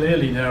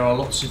 Clearly there are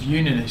lots of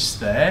Unionists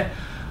there,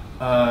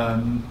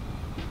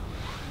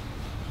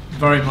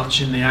 very much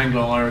in the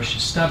Anglo-Irish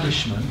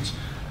establishment.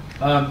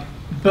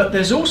 But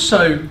there's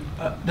also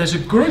there's a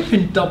group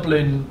in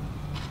Dublin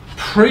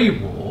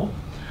pre-war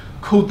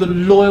called the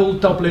Loyal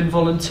Dublin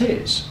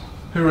Volunteers,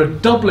 who are a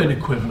Dublin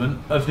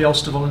equivalent of the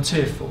Ulster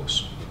Volunteer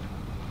Force.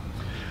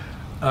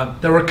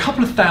 There were a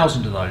couple of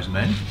thousand of those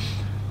men.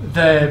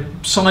 They're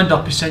signed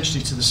up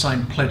essentially to the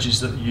same pledges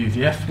that the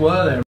UVF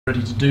were. They're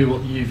ready to do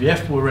what the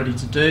UVF were ready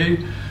to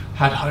do.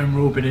 Had Home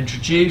Rule been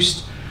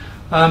introduced.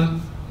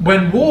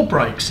 When war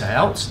breaks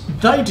out,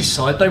 they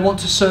decide they want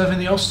to serve in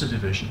the Ulster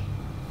Division.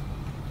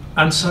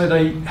 And so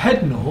they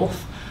head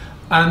north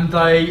and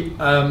they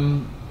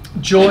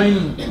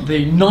join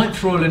the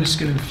 9th Royal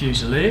Inniskilling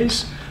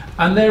Fusiliers,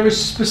 and there is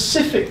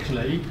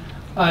specifically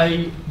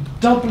a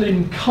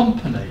Dublin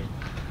company,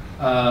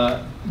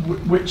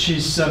 which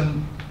is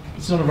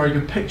it's not a very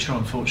good picture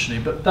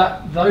unfortunately, but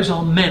those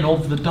are men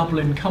of the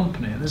Dublin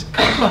company, and there's a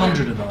couple of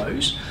hundred of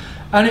those,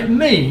 and it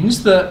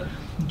means that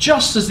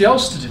just as the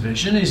Ulster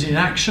Division is in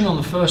action on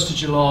the 1st of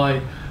July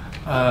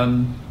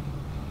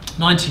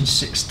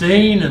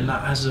 1916, and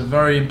that has a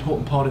very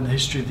important part in the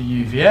history of the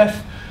UVF,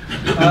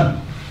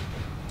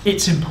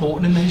 it's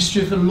important in the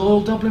history of the Loyal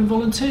Dublin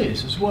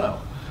Volunteers as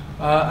well.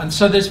 And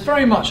so there's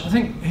very much, I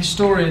think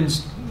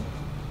historians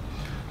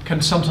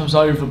can sometimes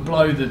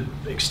overblow the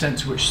extent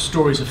to which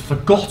stories are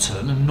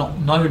forgotten and not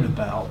known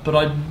about, but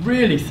I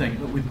really think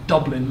that with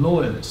Dublin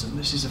loyalism,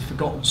 this is a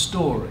forgotten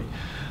story.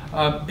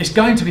 It's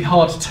going to be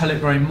hard to tell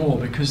it very more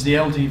because the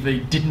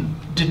LDV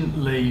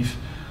didn't leave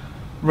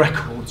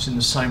records in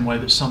the same way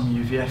that some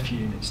UVF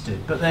units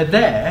did, but they're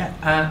there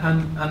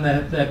and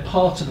they're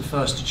part of the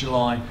 1st of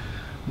July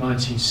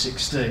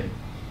 1916.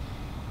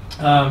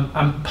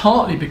 And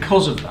partly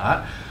because of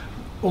that,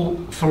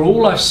 for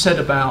all I've said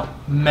about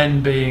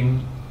men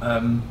being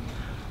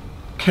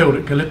killed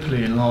at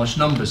Gallipoli in large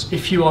numbers,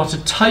 if you are to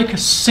take a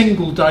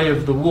single day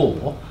of the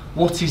war,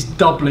 what is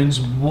Dublin's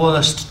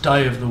worst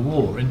day of the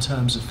war in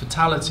terms of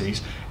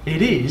fatalities?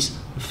 It is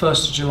the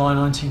 1st of July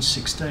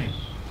 1916.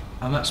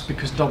 And that's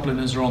because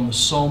Dubliners are on the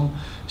Somme,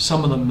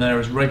 some of them there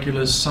as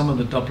regulars, some of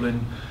the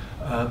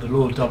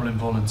Loyal Dublin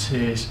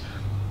Volunteers,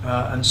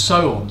 and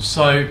so on.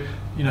 So,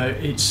 you know,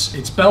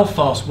 it's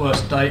Belfast's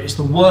worst day. It's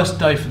the worst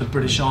day for the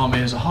British Army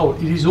as a whole.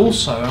 It is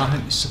also, and I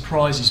think this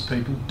surprises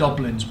people,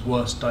 Dublin's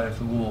worst day of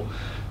the war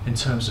in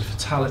terms of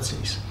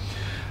fatalities.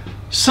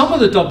 Some of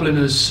the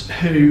Dubliners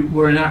who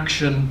were in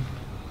action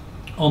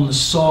on the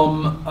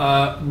Somme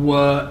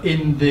were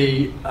in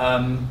the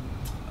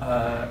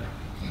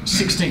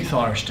 16th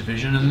Irish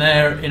Division, and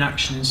they're in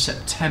action in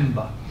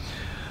September.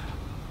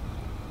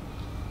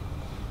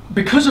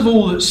 Because of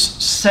all that's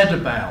said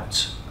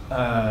about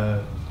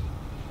the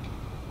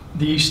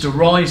Easter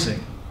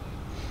Rising,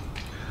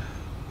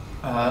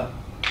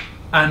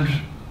 and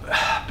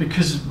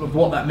because of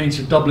what that means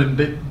for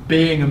Dublin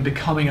being and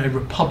becoming a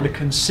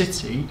Republican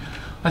city,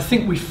 I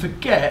think we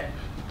forget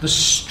the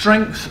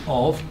strength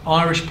of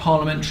Irish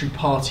Parliamentary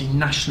Party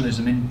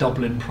nationalism in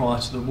Dublin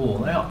prior to the war.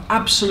 They are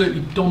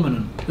absolutely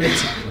dominant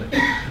politically,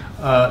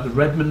 the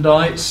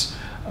Redmondites,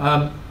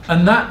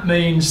 and that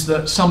means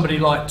that somebody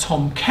like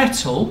Tom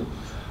Kettle,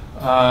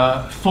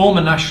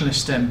 former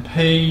Nationalist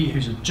MP,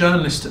 who's a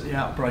journalist at the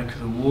outbreak of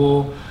the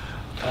war,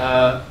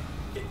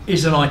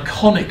 is an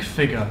iconic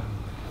figure,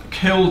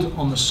 killed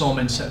on the Somme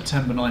in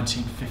September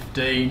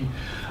 1915.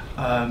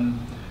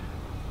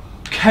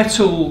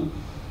 Kettle,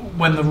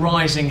 when the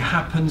Rising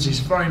happens, is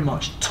very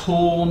much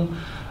torn,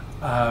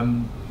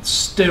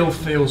 still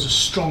feels a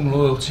strong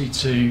loyalty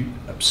to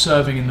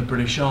serving in the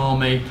British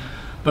Army,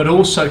 but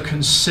also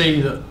can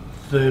see that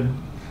the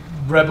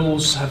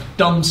rebels have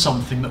done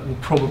something that will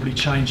probably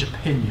change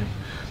opinion.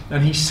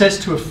 And he says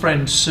to a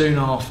friend soon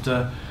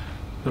after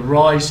the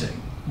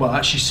Rising, well,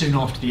 actually soon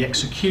after the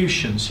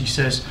executions, he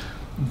says,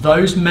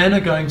 "Those men are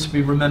going to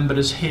be remembered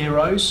as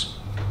heroes.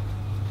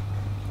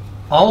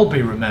 I'll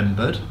be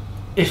remembered,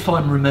 if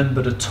I'm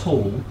remembered at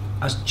all,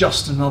 as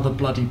just another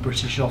bloody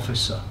British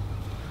officer."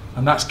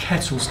 And that's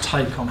Kettle's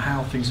take on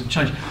how things have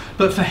changed.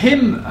 But for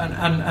him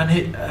and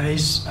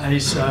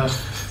his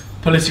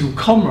political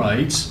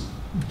comrades,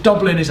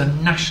 Dublin is a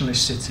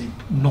nationalist city,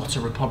 not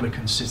a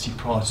Republican city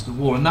prior to the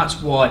war, and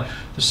that's why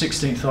the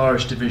 16th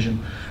Irish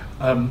Division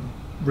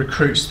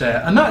recruits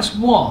there. And that's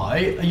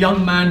why a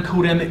young man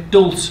called Emmett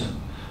Dalton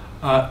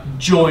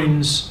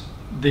joins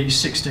the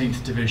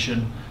 16th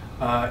Division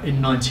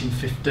in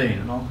 1915,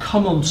 and I'll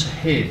come on to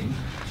him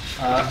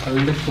a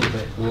little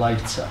bit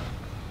later.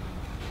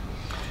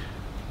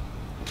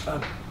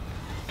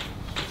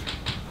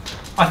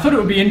 I thought it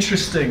would be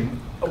interesting.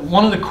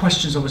 One of the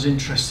questions I was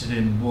interested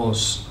in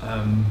was,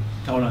 oh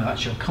no,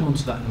 actually I'll come on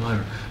to that in a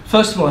moment.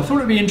 First of all, I thought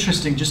it would be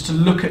interesting just to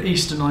look at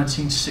Easter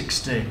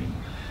 1916,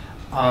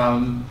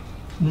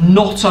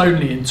 not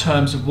only in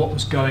terms of what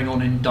was going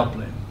on in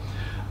Dublin,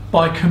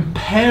 by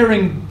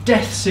comparing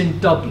deaths in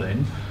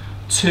Dublin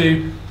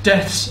to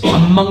deaths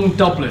among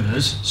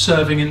Dubliners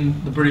serving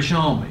in the British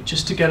Army,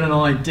 just to get an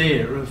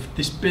idea of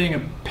this being a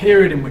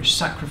period in which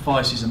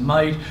sacrifices are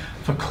made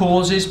for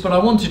causes. But I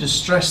wanted to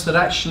stress that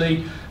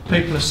actually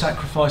people are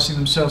sacrificing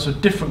themselves for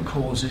different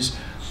causes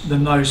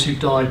than those who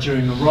died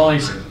during the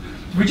Rising.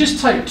 If we just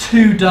take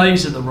 2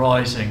 days of the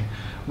Rising,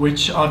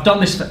 which I've done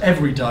this for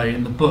every day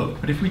in the book,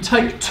 but if we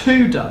take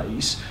 2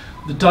 days,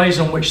 the days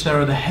on which there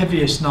are the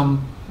heaviest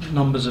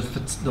numbers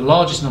of the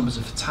largest numbers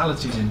of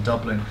fatalities in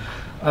Dublin,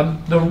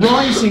 the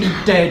Rising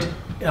dead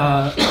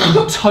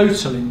in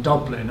total in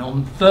Dublin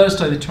on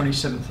Thursday the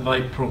 27th of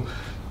April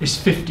is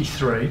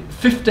 53.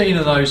 15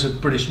 of those are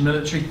British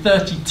military,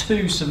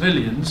 32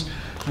 civilians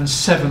and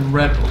 7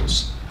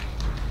 rebels.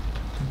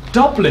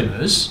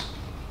 Dubliners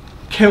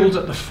killed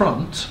at the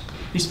front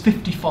is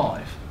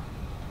 55.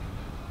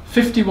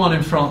 51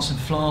 in France and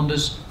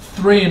Flanders,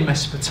 3 in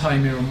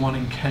Mesopotamia and 1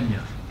 in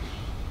Kenya.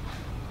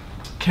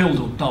 Killed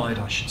or died,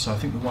 I should say. I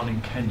think the one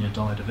in Kenya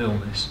died of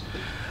illness.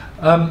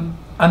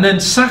 And then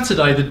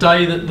Saturday, the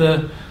day that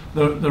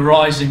the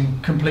Rising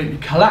completely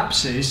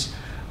collapses,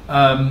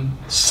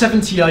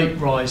 78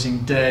 Rising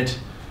dead,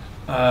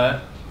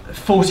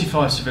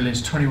 45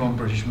 civilians, 21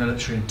 British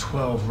military and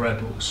 12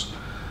 rebels.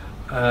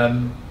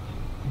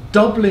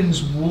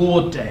 Dublin's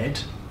war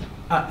dead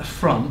at the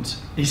front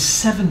is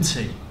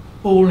 70,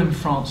 all in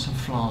France and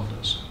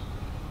Flanders.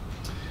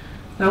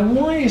 Now,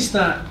 why is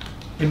that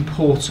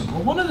important?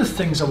 Well, one of the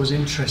things I was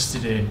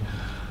interested in,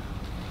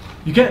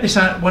 you get this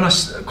out when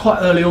quite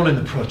early on in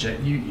the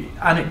project,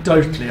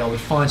 anecdotally I would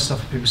find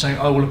stuff of people saying,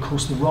 oh well, of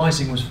course the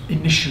Rising was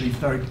initially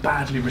very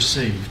badly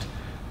received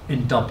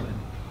in Dublin,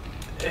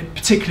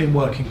 particularly in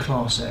working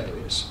class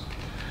areas.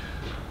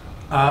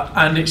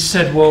 And it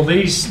said, well,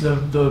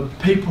 the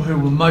people who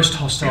were most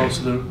hostile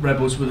to the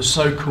rebels were the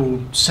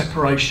so-called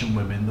separation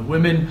women, the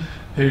women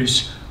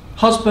whose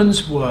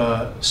husbands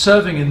were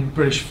serving in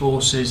British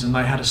forces and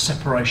they had a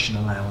separation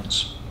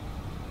allowance.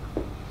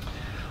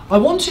 I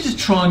wanted to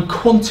try and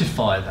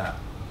quantify that,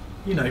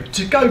 you know,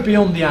 to go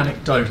beyond the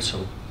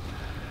anecdotal.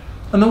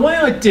 And the way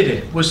I did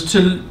it was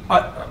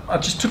I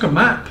just took a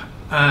map,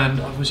 and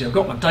obviously I've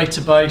got my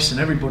database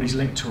and everybody's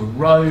linked to a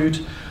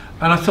road,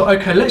 and I thought,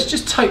 okay, let's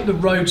just take the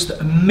roads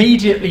that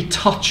immediately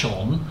touch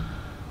on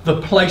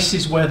the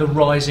places where the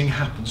Rising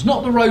happens.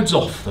 Not the roads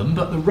off them,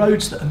 but the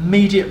roads that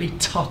immediately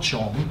touch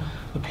on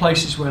the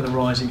places where the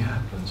Rising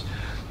happens.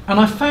 And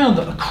I found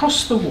that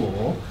across the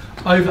war,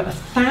 over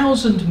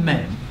 1,000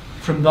 men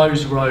from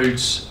those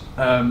roads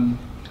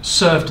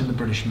served in the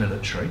British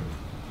military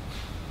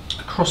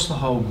across the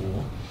whole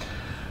war.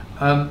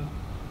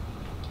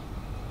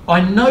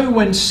 I know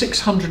when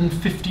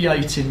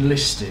 658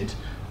 enlisted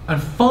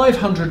and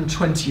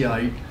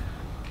 528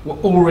 were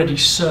already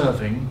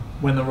serving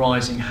when the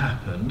rising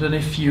happened, and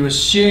if you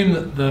assume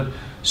that the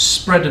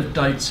spread of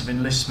dates of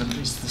enlistment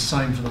is the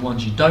same for the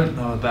ones you don't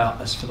know about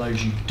as for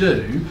those you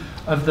do,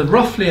 of the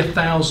roughly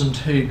 1,000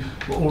 who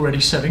were already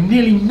serving,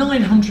 nearly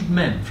 900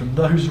 men from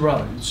those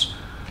roads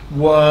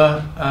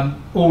were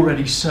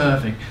already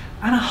serving,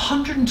 and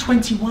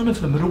 121 of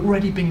them had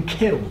already been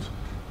killed.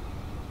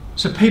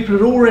 So people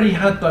had already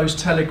had those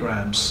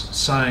telegrams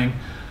saying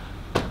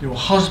your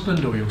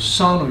husband or your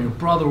son or your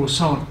brother or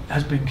someone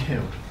has been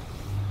killed.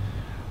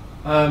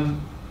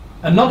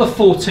 Another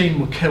 14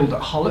 were killed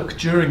at Hullock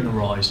during the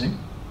Rising,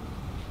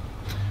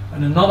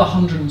 and another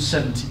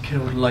 170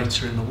 killed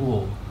later in the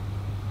war.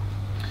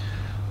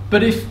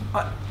 But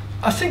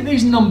I think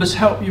these numbers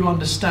help you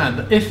understand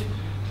that if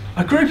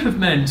a group of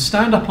men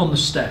stand up on the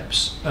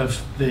steps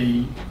of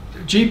the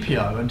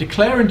GPO and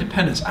declare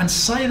independence and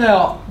say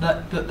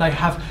that they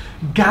have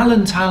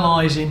gallant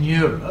allies in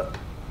Europe,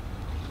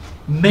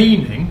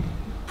 meaning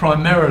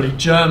primarily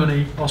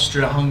Germany,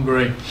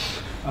 Austria-Hungary,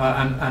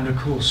 and of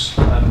course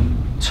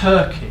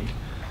Turkey,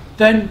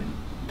 then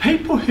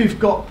people who've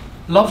got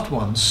loved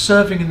ones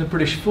serving in the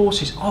British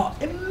forces are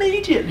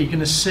immediately going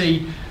to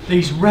see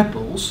these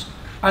rebels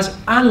as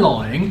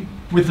allying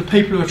with the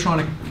people who are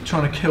trying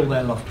to kill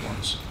their loved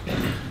ones.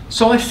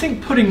 So I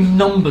think putting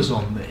numbers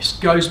on this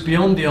goes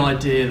beyond the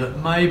idea that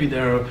maybe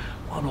there are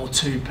one or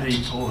two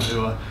people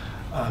who are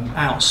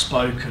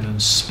outspoken and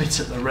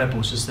spit at the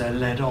rebels as they're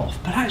led off,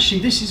 but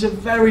actually this is a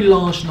very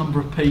large number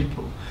of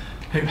people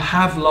who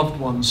have loved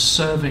ones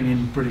serving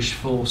in British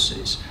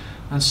forces,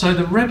 and so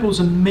the rebels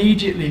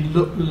immediately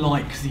look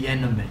like the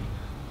enemy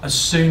as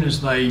soon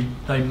as they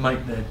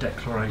make their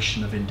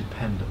declaration of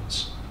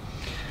independence.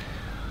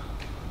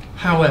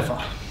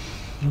 However,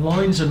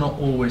 lines are not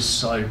always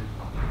so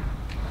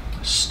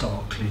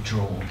starkly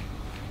drawn.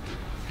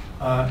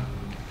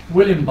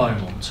 William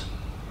Beaumont,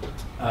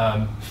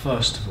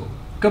 first of all,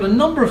 got a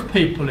number of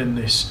people in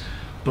this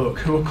book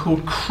who I've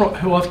called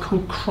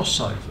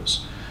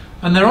crossovers.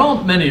 And there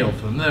aren't many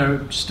of them, there are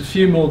just a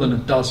few more than a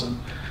dozen.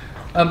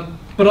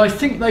 But I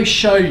think they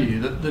show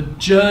you that the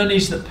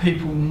journeys that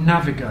people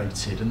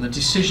navigated and the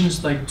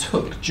decisions they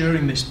took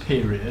during this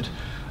period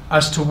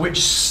as to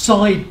which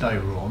side they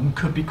were on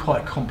could be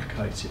quite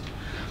complicated.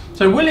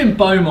 So William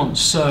Beaumont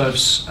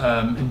serves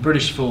in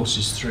British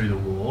forces through the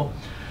war.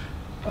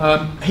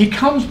 He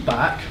comes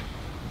back,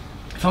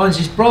 finds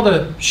his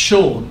brother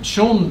Sean.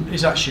 Sean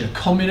is actually a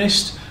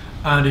communist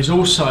and is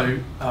also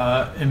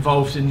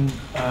involved in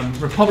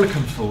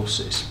Republican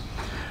forces.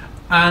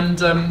 And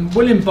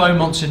William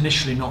Beaumont's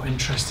initially not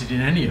interested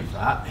in any of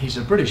that. He's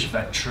a British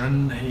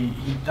veteran,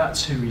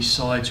 that's who he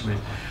sides with.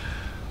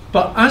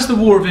 But as the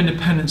War of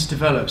Independence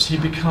develops, he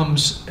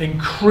becomes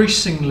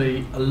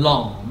increasingly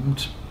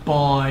alarmed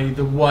by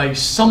the way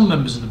some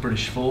members of the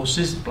British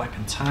forces, the Black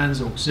and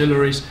Tans,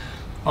 auxiliaries,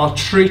 are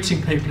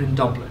treating people in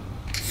Dublin.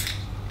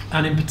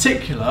 And in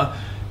particular,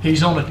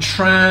 he's on a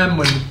tram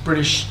when the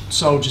British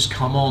soldiers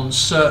come on,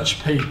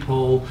 search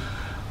people.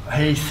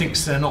 He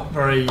thinks they're not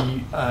very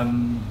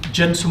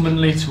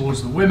gentlemanly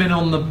towards the women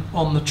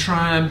on the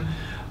tram.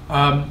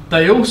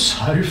 They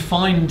also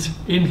find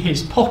in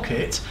his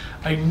pocket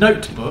a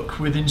notebook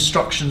with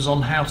instructions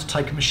on how to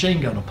take a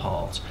machine gun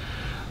apart,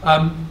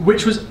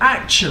 which was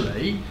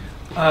actually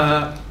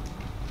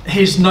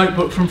his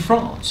notebook from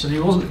France, and he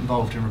wasn't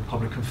involved in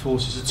Republican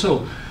forces at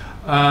all.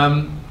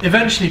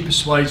 Eventually he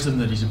persuades them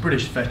that he's a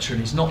British veteran,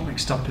 he's not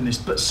mixed up in this,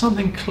 but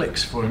something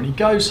clicks for him. He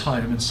goes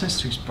home and says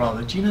to his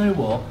brother, do you know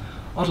what,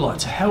 I'd like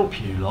to help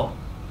you lot,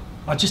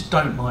 I just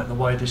don't like the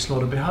way this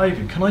lot are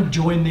behaving, can I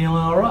join the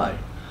IRA?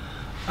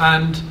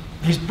 And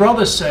his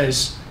brother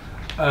says,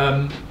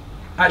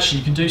 actually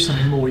you can do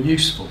something more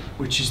useful,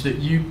 which is that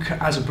you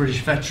as a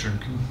British veteran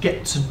can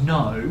get to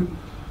know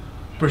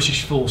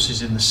British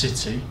forces in the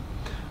city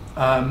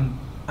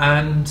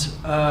and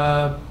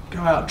go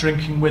out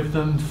drinking with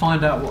them,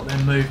 find out what their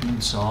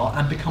movements are,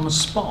 and become a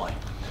spy.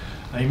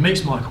 He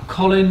meets Michael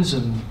Collins,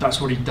 and that's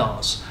what he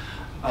does.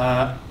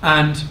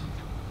 And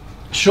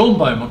Sean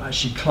Beaumont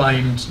actually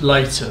claimed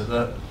later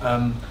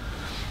that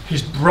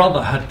his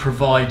brother had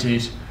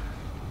provided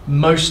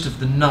most of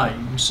the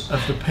names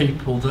of the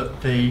people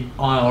that the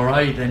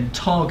IRA then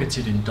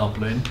targeted in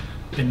Dublin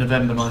in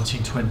November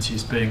 1920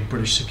 as being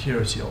British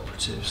security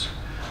operatives.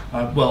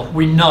 Well,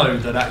 we know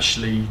that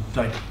actually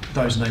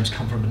those names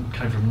came from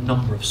a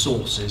number of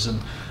sources,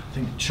 and I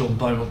think Sean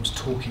Beaumont was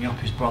talking up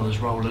his brother's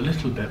role a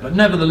little bit, but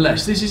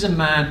nevertheless, this is a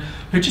man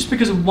who, just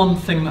because of one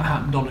thing that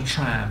happened on a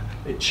tram,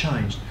 it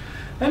changed.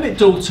 Emmett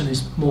Dalton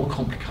is more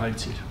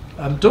complicated.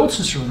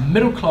 Dalton's from a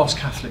middle-class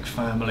Catholic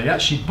family,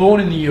 actually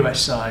born in the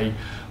USA,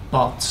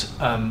 but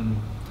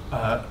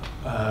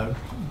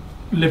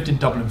lived in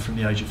Dublin from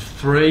the age of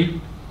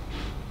 3.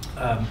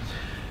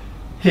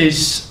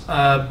 His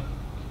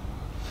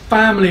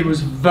family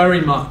was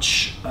very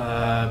much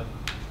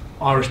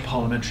Irish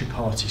Parliamentary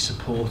Party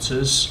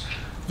supporters,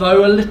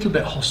 though a little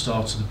bit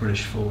hostile to the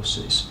British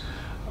forces.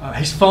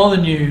 His father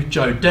knew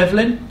Joe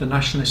Devlin, the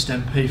Nationalist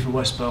MP for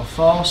West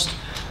Belfast,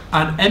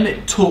 and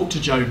Emmett talked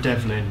to Joe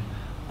Devlin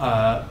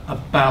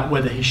about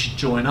whether he should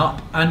join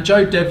up, and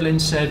Joe Devlin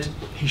said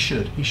he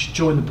should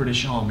join the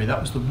British Army. That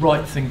was the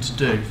right thing to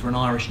do for an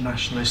Irish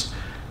nationalist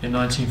in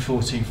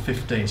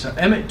 1914-15. So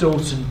Emmett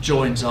Dalton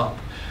joins up,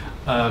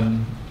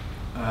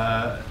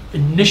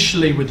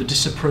 initially with the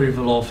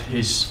disapproval of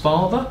his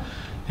father.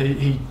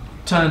 He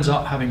turns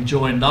up having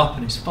joined up,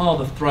 and his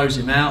father throws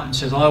him out and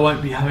says, "I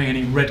won't be having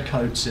any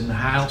redcoats in the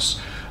house."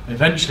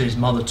 Eventually his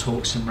mother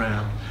talks him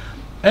round.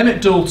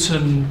 Emmett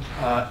Dalton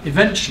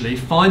eventually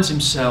finds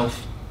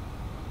himself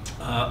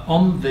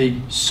on the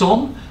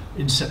Somme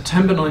in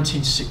September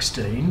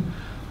 1916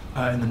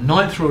 in the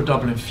 9th Royal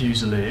Dublin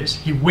Fusiliers.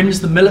 He wins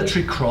the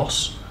Military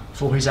Cross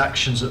for his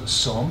actions at the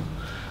Somme,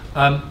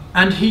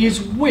 and he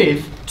is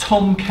with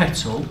Tom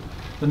Kettle,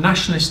 the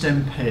Nationalist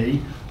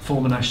MP,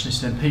 former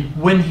Nationalist MP,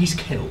 when he's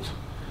killed.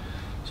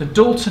 So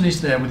Dalton is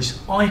there with this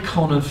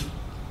icon of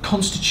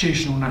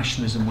constitutional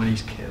nationalism when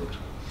he's killed.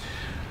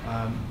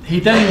 He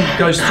then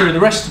goes through the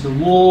rest of the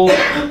war.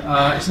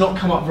 It's not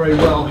come up very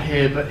well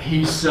here, but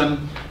he's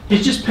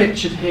just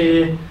pictured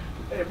here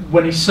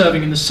when he's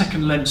serving in the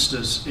 2nd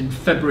Leinsters in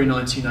February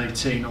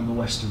 1918 on the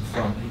Western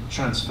Front. He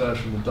transferred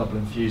from the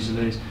Dublin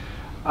Fusiliers,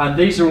 and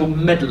these are all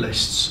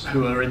medalists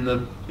who are in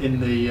the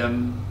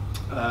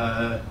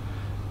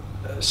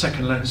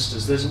 2nd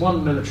Leinsters. There's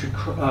one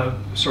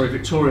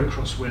Victoria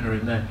Cross winner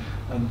in there,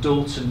 and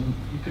Dalton.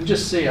 You can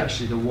just see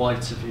actually the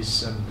white of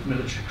his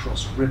Military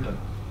Cross ribbon.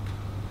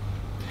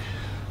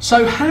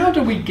 So how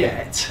do we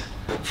get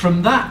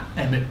from that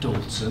Emmett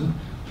Dalton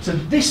to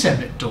this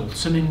Emmett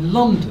Dalton in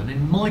London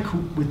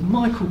with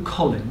Michael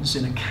Collins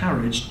in a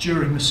carriage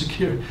during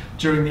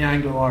the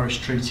Anglo-Irish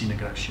Treaty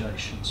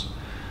negotiations?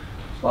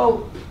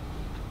 Well,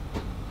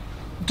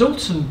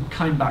 Dalton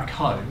came back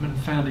home and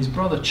found his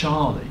brother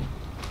Charlie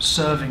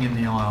serving in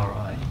the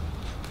IRA.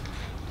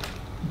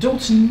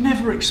 Dalton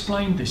never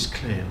explained this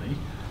clearly,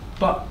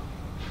 but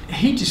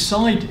he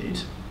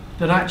decided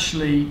that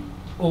actually,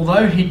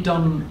 although he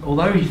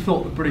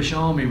thought the British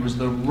Army was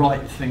the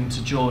right thing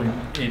to join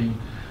in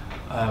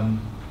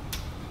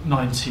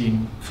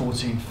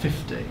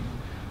 1914-15,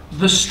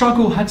 the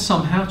struggle had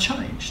somehow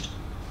changed.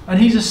 And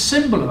he's a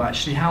symbol of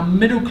actually how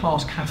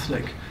middle-class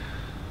Catholic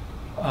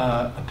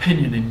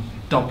opinion in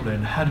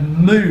Dublin had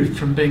moved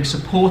from being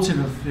supportive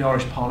of the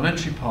Irish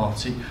Parliamentary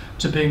Party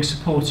to being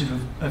supportive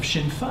of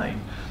Sinn Féin.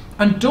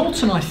 And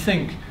Dalton, I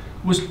think,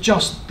 was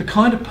just the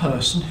kind of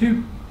person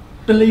who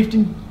believed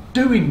in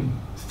doing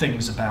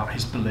things about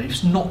his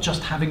beliefs, not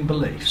just having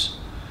beliefs.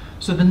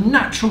 So the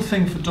natural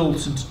thing for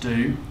Dalton to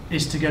do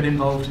is to get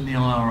involved in the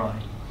IRA.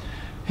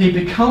 He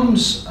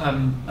becomes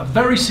a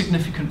very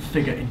significant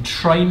figure in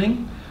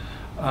training.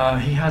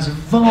 He has a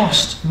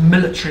vast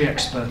military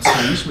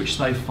expertise, which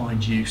they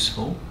find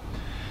useful.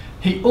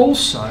 He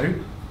also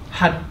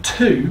had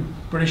 2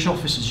 British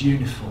officers'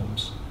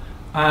 uniforms,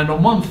 and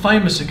on one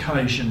famous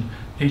occasion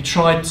he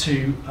tried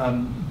to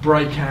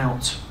break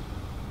out.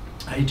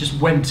 He just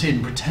went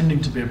in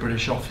pretending to be a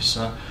British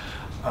officer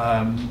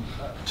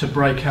to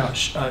break out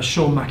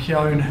Sean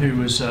McKeown, who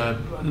was a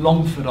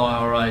Longford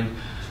IRA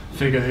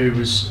figure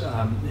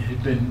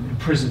who'd been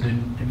imprisoned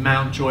in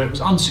Mountjoy. It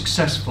was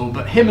unsuccessful,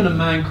 but him and a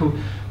man called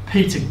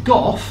Peter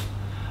Goff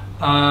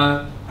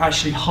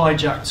actually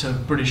hijacked a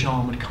British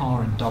armoured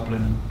car in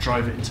Dublin and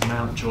drove it into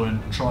Mountjoy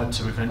and tried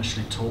to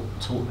eventually talk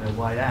their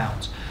way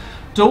out.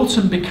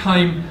 Dalton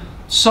became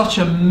such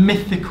a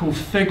mythical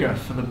figure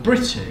for the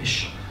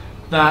British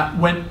that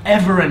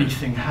whenever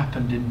anything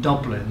happened in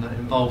Dublin that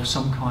involved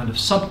some kind of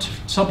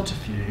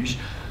subterfuge,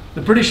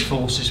 the British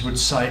forces would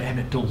say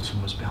Emmett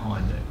Dalton was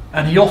behind it,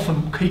 and he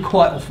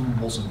quite often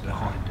wasn't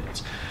behind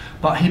it.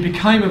 But he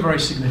became a very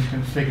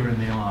significant figure in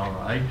the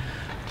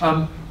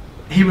IRA.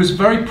 He was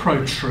very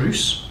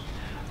pro-truce,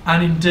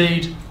 and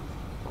indeed,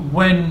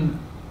 when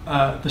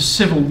the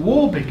Civil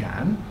War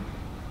began,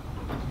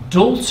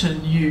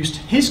 Dalton used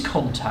his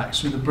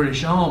contacts with the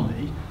British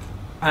Army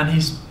and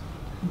his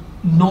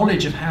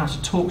knowledge of how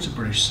to talk to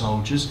British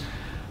soldiers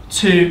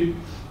to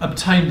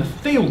obtain the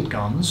field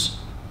guns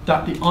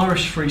that the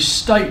Irish Free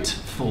State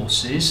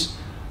forces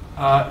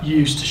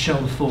used to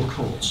shell the Four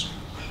Courts,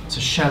 to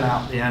shell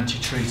out the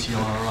anti-treaty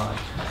IRA.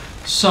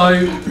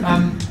 So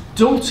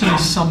Dalton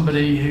is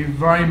somebody who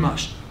very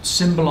much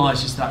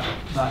symbolises that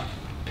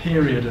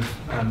period of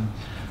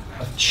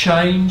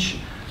change.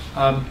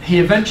 He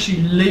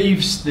eventually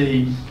leaves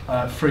the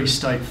Free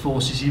State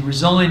forces. He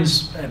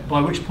resigns,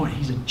 by which point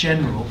he's a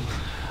general.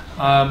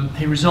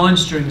 He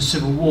resigns during the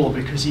Civil War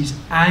because he's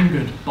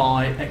angered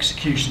by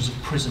executions of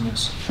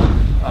prisoners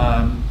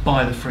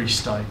by the Free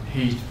State.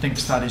 He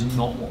thinks that is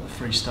not what the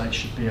Free State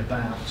should be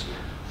about.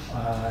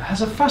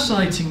 Has a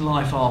fascinating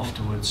life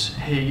afterwards.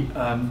 He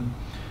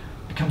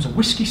becomes a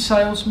whiskey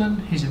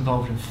salesman. He's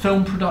involved in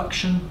film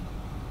production.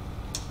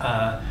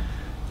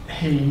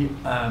 He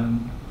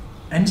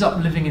ends up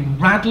living in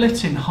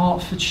Radlett in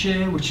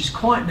Hertfordshire, which is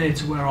quite near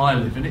to where I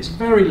live, and it's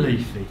very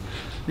leafy.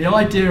 The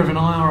idea of an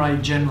IRA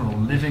general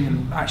living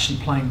and actually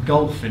playing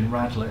golf in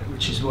Radlett,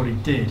 which is what he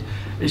did,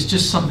 is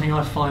just something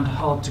I find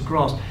hard to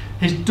grasp.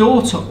 His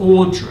daughter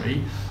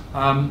Audrey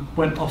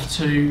went off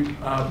to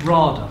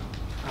RADA,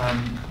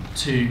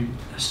 to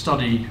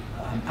study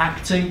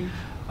acting,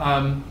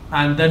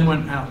 and then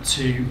went out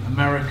to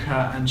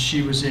America, and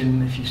she was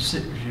in, if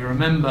you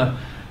remember,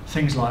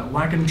 things like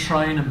Wagon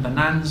Train and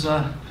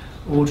Bonanza.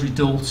 Audrey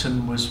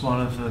Dalton was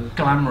one of the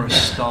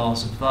glamorous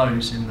stars of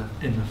those in the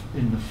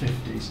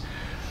 50s.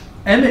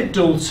 Emmett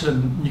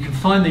Dalton, you can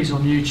find these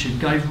on YouTube,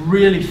 gave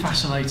really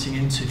fascinating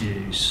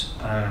interviews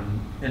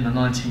in the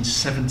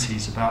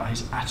 1970s about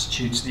his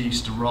attitude to the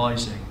Easter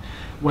Rising,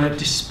 where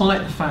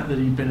despite the fact that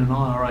he'd been an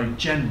IRA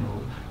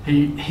general,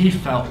 he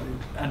felt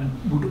and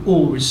would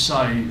always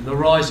say the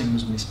Rising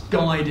was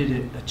misguided,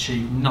 it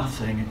achieved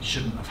nothing, it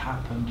shouldn't have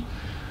happened.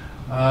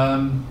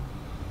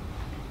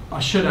 I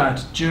should add,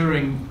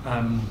 during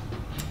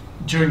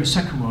the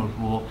Second World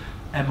War,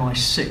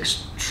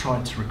 MI6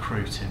 tried to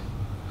recruit him.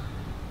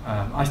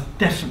 I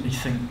definitely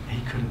think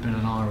he could have been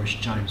an Irish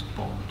James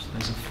Bond.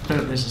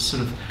 There's a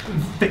sort of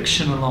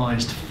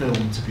fictionalised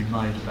film to be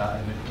made about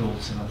Emmett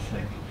Dalton, I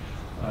think.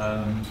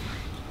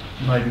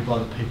 Maybe by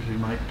the people who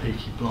make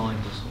Peaky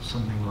Blinders or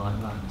something like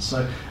that.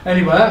 So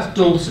anyway, that's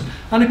Dalton.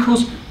 And of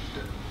course,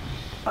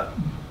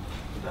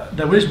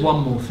 there is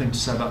one more thing to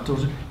say about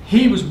Dalton.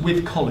 He was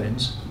with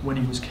Collins when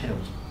he was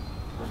killed.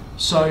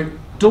 So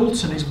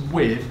Dalton is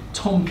with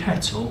Tom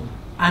Kettle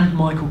and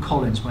Michael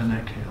Collins when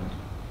they're killed.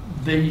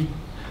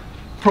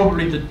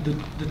 Probably the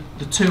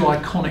two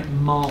iconic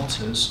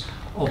martyrs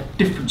of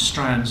different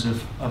strands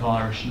of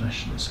Irish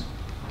nationalism.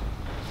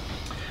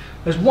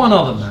 There's one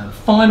other man,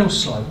 final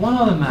slide, one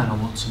other man I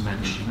want to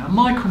mention. Now,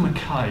 Michael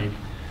McCabe.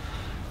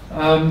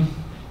 I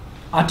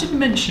didn't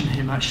mention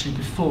him actually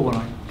before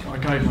when I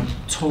gave my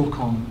talk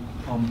on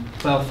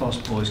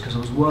Belfast Boys, because I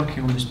was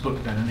working on this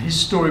book then, and his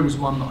story was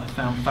one that I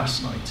found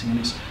fascinating, and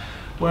it's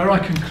where I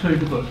conclude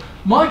the book.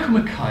 Michael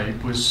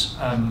McCabe was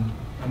a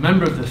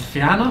member of the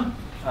Fianna,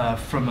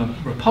 from a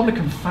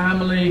Republican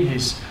family.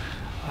 His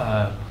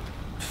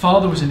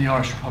father was in the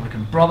Irish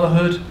Republican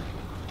Brotherhood.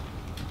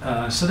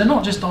 So they're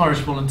not just Irish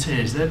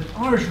volunteers, they're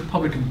Irish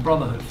Republican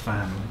Brotherhood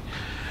family.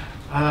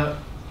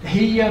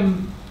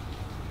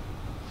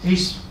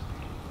 He's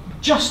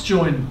just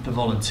joined the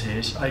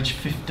Volunteers, age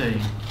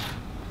 15,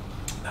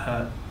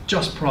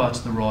 just prior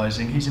to the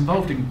Rising. He's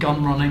involved in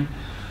gun running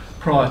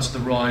prior to the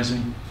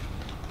Rising.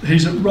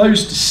 He's at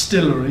Rose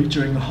Distillery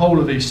during the whole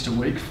of Easter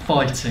week,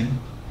 fighting.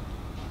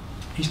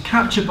 He's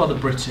captured by the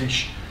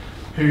British,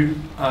 who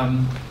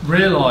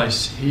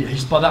realise,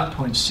 he's by that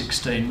point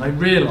 16, they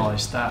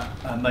realise that,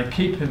 and they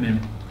keep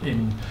him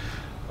in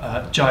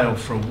jail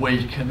for a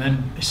week, and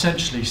then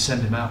essentially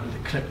send him out with a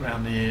clip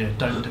round the ear,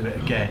 don't do it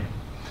again.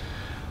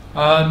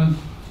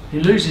 He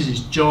loses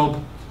his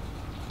job,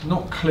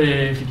 not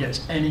clear if he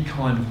gets any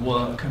kind of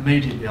work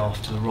immediately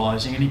after the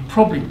Rising, and he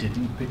probably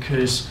didn't,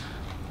 because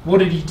what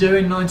did he do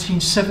in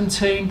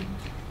 1917?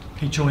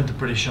 He joined the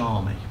British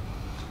Army.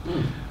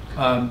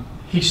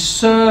 He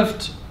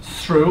served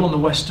through on the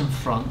Western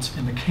Front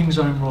in the King's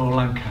Own Royal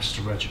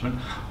Lancaster Regiment.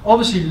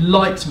 Obviously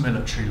liked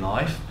military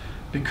life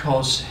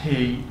because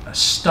he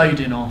stayed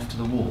in after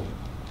the war.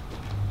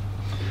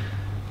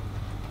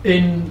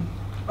 In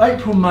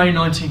April-May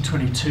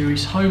 1922,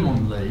 he's home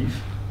on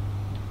leave.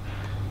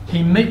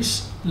 He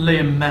meets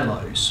Liam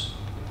Mellows,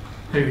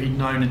 who he'd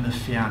known in the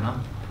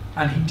Fianna,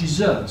 and he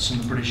deserts from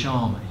the British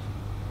Army.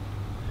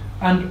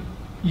 And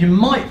you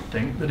might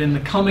think that in the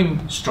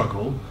coming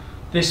struggle,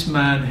 this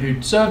man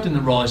who'd served in the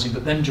Rising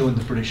but then joined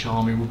the British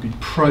Army would be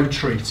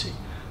pro-treaty,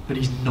 but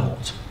he's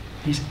not.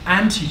 He's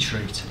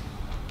anti-treaty.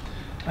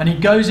 And he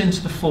goes into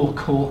the Four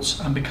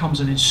Courts and becomes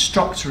an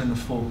instructor in the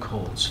Four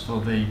Courts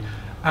for the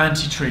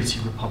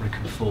anti-treaty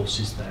Republican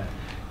forces there.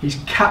 He's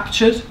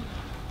captured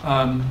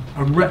and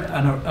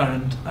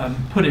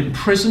put in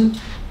prison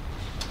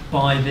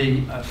by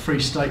the Free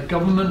State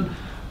government,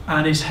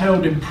 and is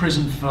held in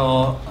prison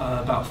for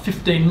about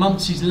 15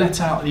 months. He's let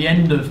out at the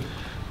end of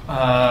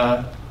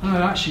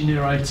actually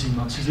near 18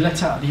 months. He's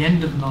let out at the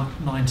end of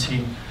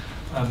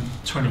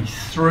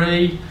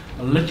 1923,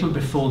 a little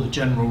before the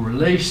general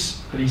release,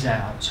 but he's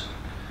out.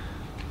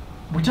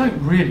 We don't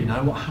really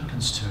know what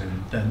happens to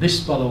him then. This,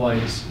 by the way,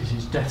 is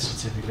his death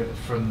certificate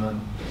from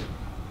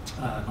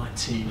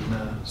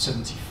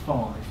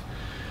 1975.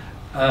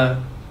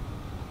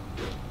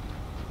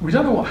 We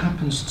don't know what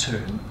happens to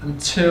him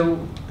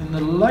until in the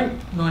late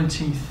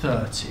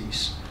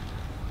 1930s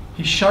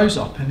he shows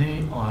up in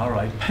the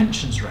IRA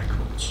pensions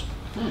records.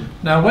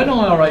 Now, when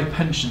IRA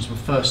pensions were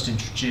first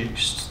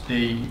introduced,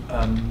 the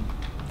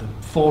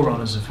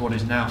forerunners of what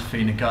is now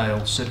Fine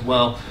Gael said,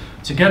 well,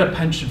 to get a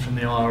pension from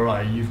the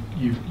IRA,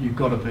 you've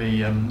got to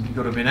be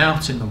been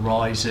out in the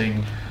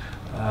Rising,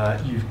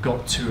 you've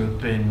got to have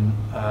been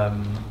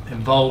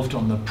involved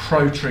on the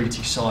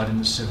pro-treaty side in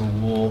the Civil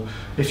War.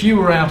 If you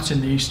were out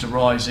in the Easter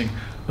Rising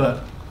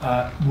but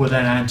were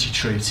then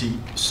anti-treaty,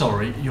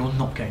 sorry, you're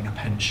not getting a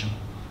pension.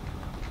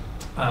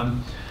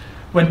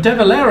 When De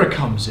Valera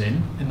comes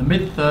in the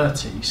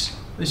mid-30s,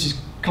 this is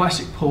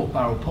classic pork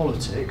barrel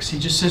politics, he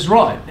just says,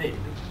 right,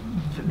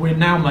 we're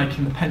now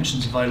making the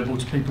pensions available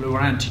to people who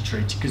are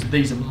anti-treaty because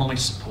these are my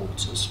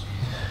supporters.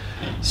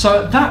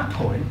 So at that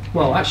point,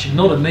 well, actually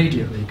not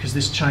immediately, because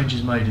this change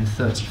is made in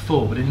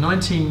 34, but in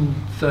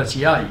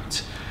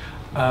 1938,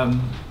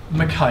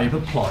 McCabe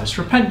applies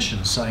for a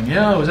pension, saying,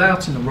 yeah, I was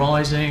out in the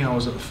Rising, I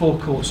was at the Four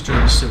Courts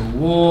during the Civil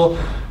War,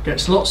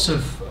 gets lots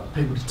of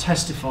people to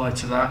testify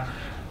to that.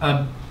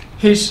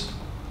 His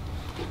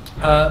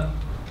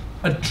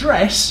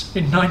address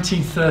in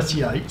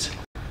 1938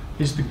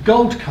 is the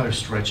Gold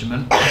Coast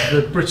Regiment of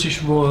the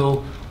British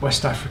Royal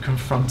West African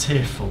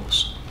Frontier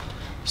Force.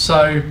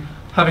 So,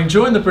 having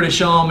joined the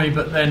British Army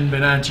but then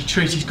been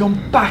anti-treaty, he's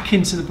gone back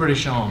into the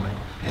British Army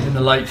in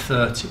the late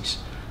 30s.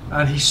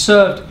 And he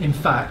served, in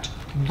fact,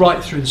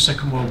 right through the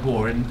Second World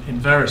War in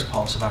various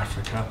parts of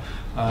Africa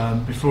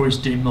before he's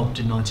demobbed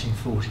in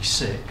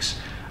 1946.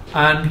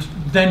 And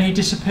then he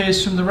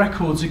disappears from the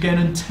records again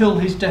until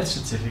his death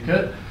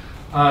certificate,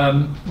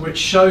 which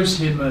shows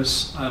him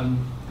as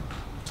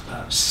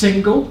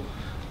single,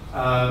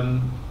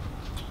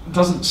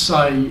 doesn't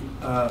say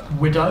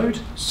widowed,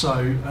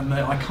 so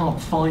I can't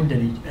find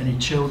any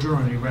children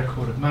or any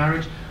record of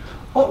marriage.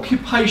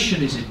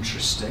 Occupation is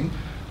interesting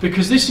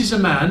because this is a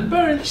man,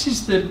 this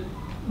is the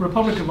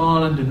Republic of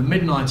Ireland in the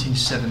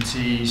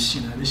mid-1970s,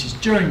 you know, this is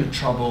during the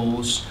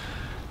Troubles.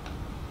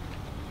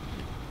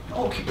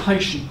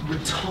 Occupation,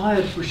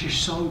 retired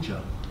British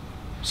soldier.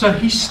 So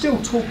he's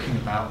still talking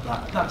about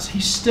that.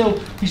 He's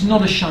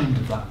not ashamed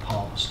of that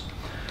past.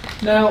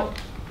 Now,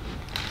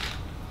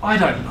 I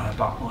don't know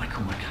about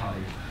Michael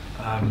McCabe.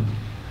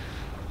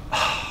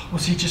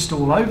 Was he just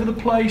all over the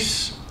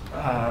place?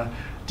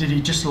 Did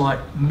he just like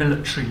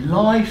military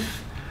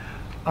life?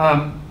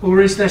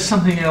 Or is there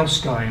something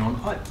else going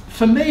on?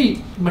 For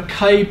me,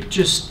 McCabe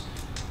just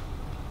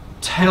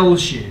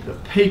tells you that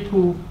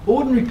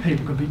ordinary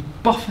people can be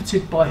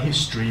buffeted by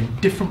history in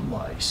different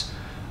ways,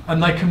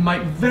 and they can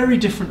make very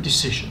different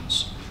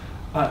decisions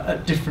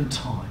at different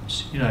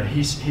times. You know,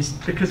 he's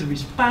because of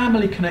his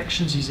family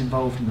connections, he's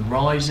involved in the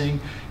Rising.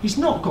 He's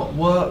not got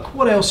work.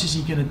 What else is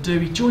he going to do?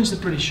 He joins the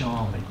British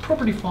Army.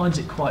 Probably finds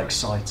it quite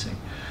exciting.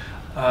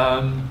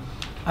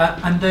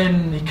 And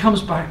then he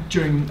comes back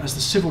as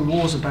the Civil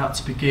War's about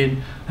to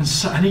begin, and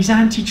he's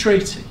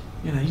anti-treaty.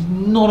 You know, he's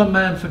not a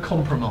man for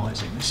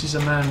compromising. This is a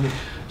man with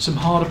some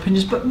hard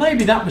opinions, but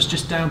maybe that was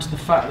just down to the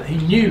fact that he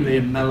knew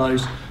Liam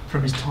Mellows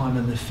from his time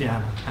in the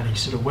Fianna, and he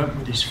sort of went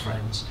with his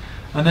friends.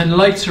 And then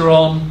later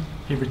on,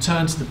 he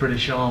returned to the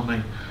British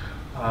Army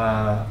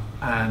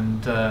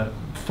and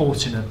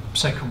fought in a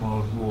Second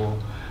World War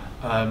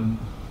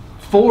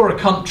for a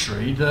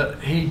country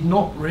that he'd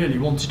not really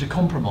wanted to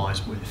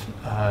compromise with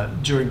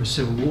during the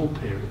Civil War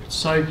period.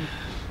 So,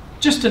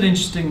 just an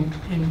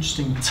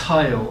interesting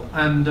tale.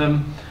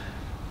 And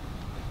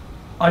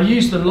I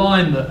use the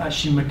line that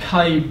actually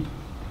McCabe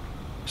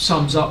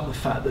sums up the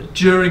fact that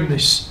during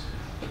this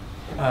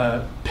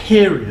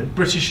period,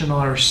 British and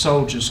Irish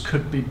soldiers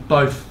could be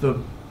both the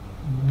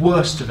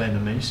worst of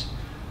enemies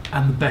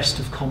and the best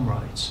of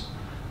comrades.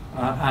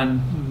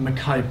 And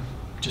McCabe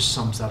just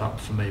sums that up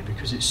for me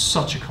because it's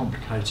such a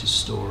complicated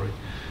story.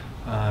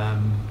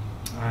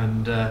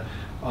 And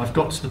I've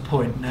got to the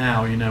point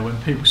now, you know, when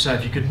people say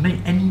if you could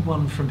meet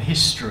anyone from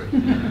history,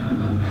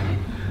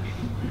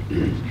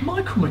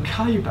 Michael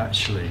McCabe,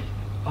 actually,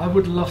 I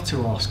would love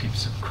to ask him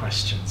some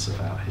questions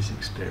about his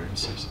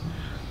experiences.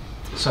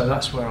 So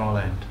that's where I'll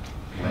end.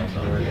 Thank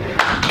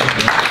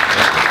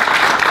you.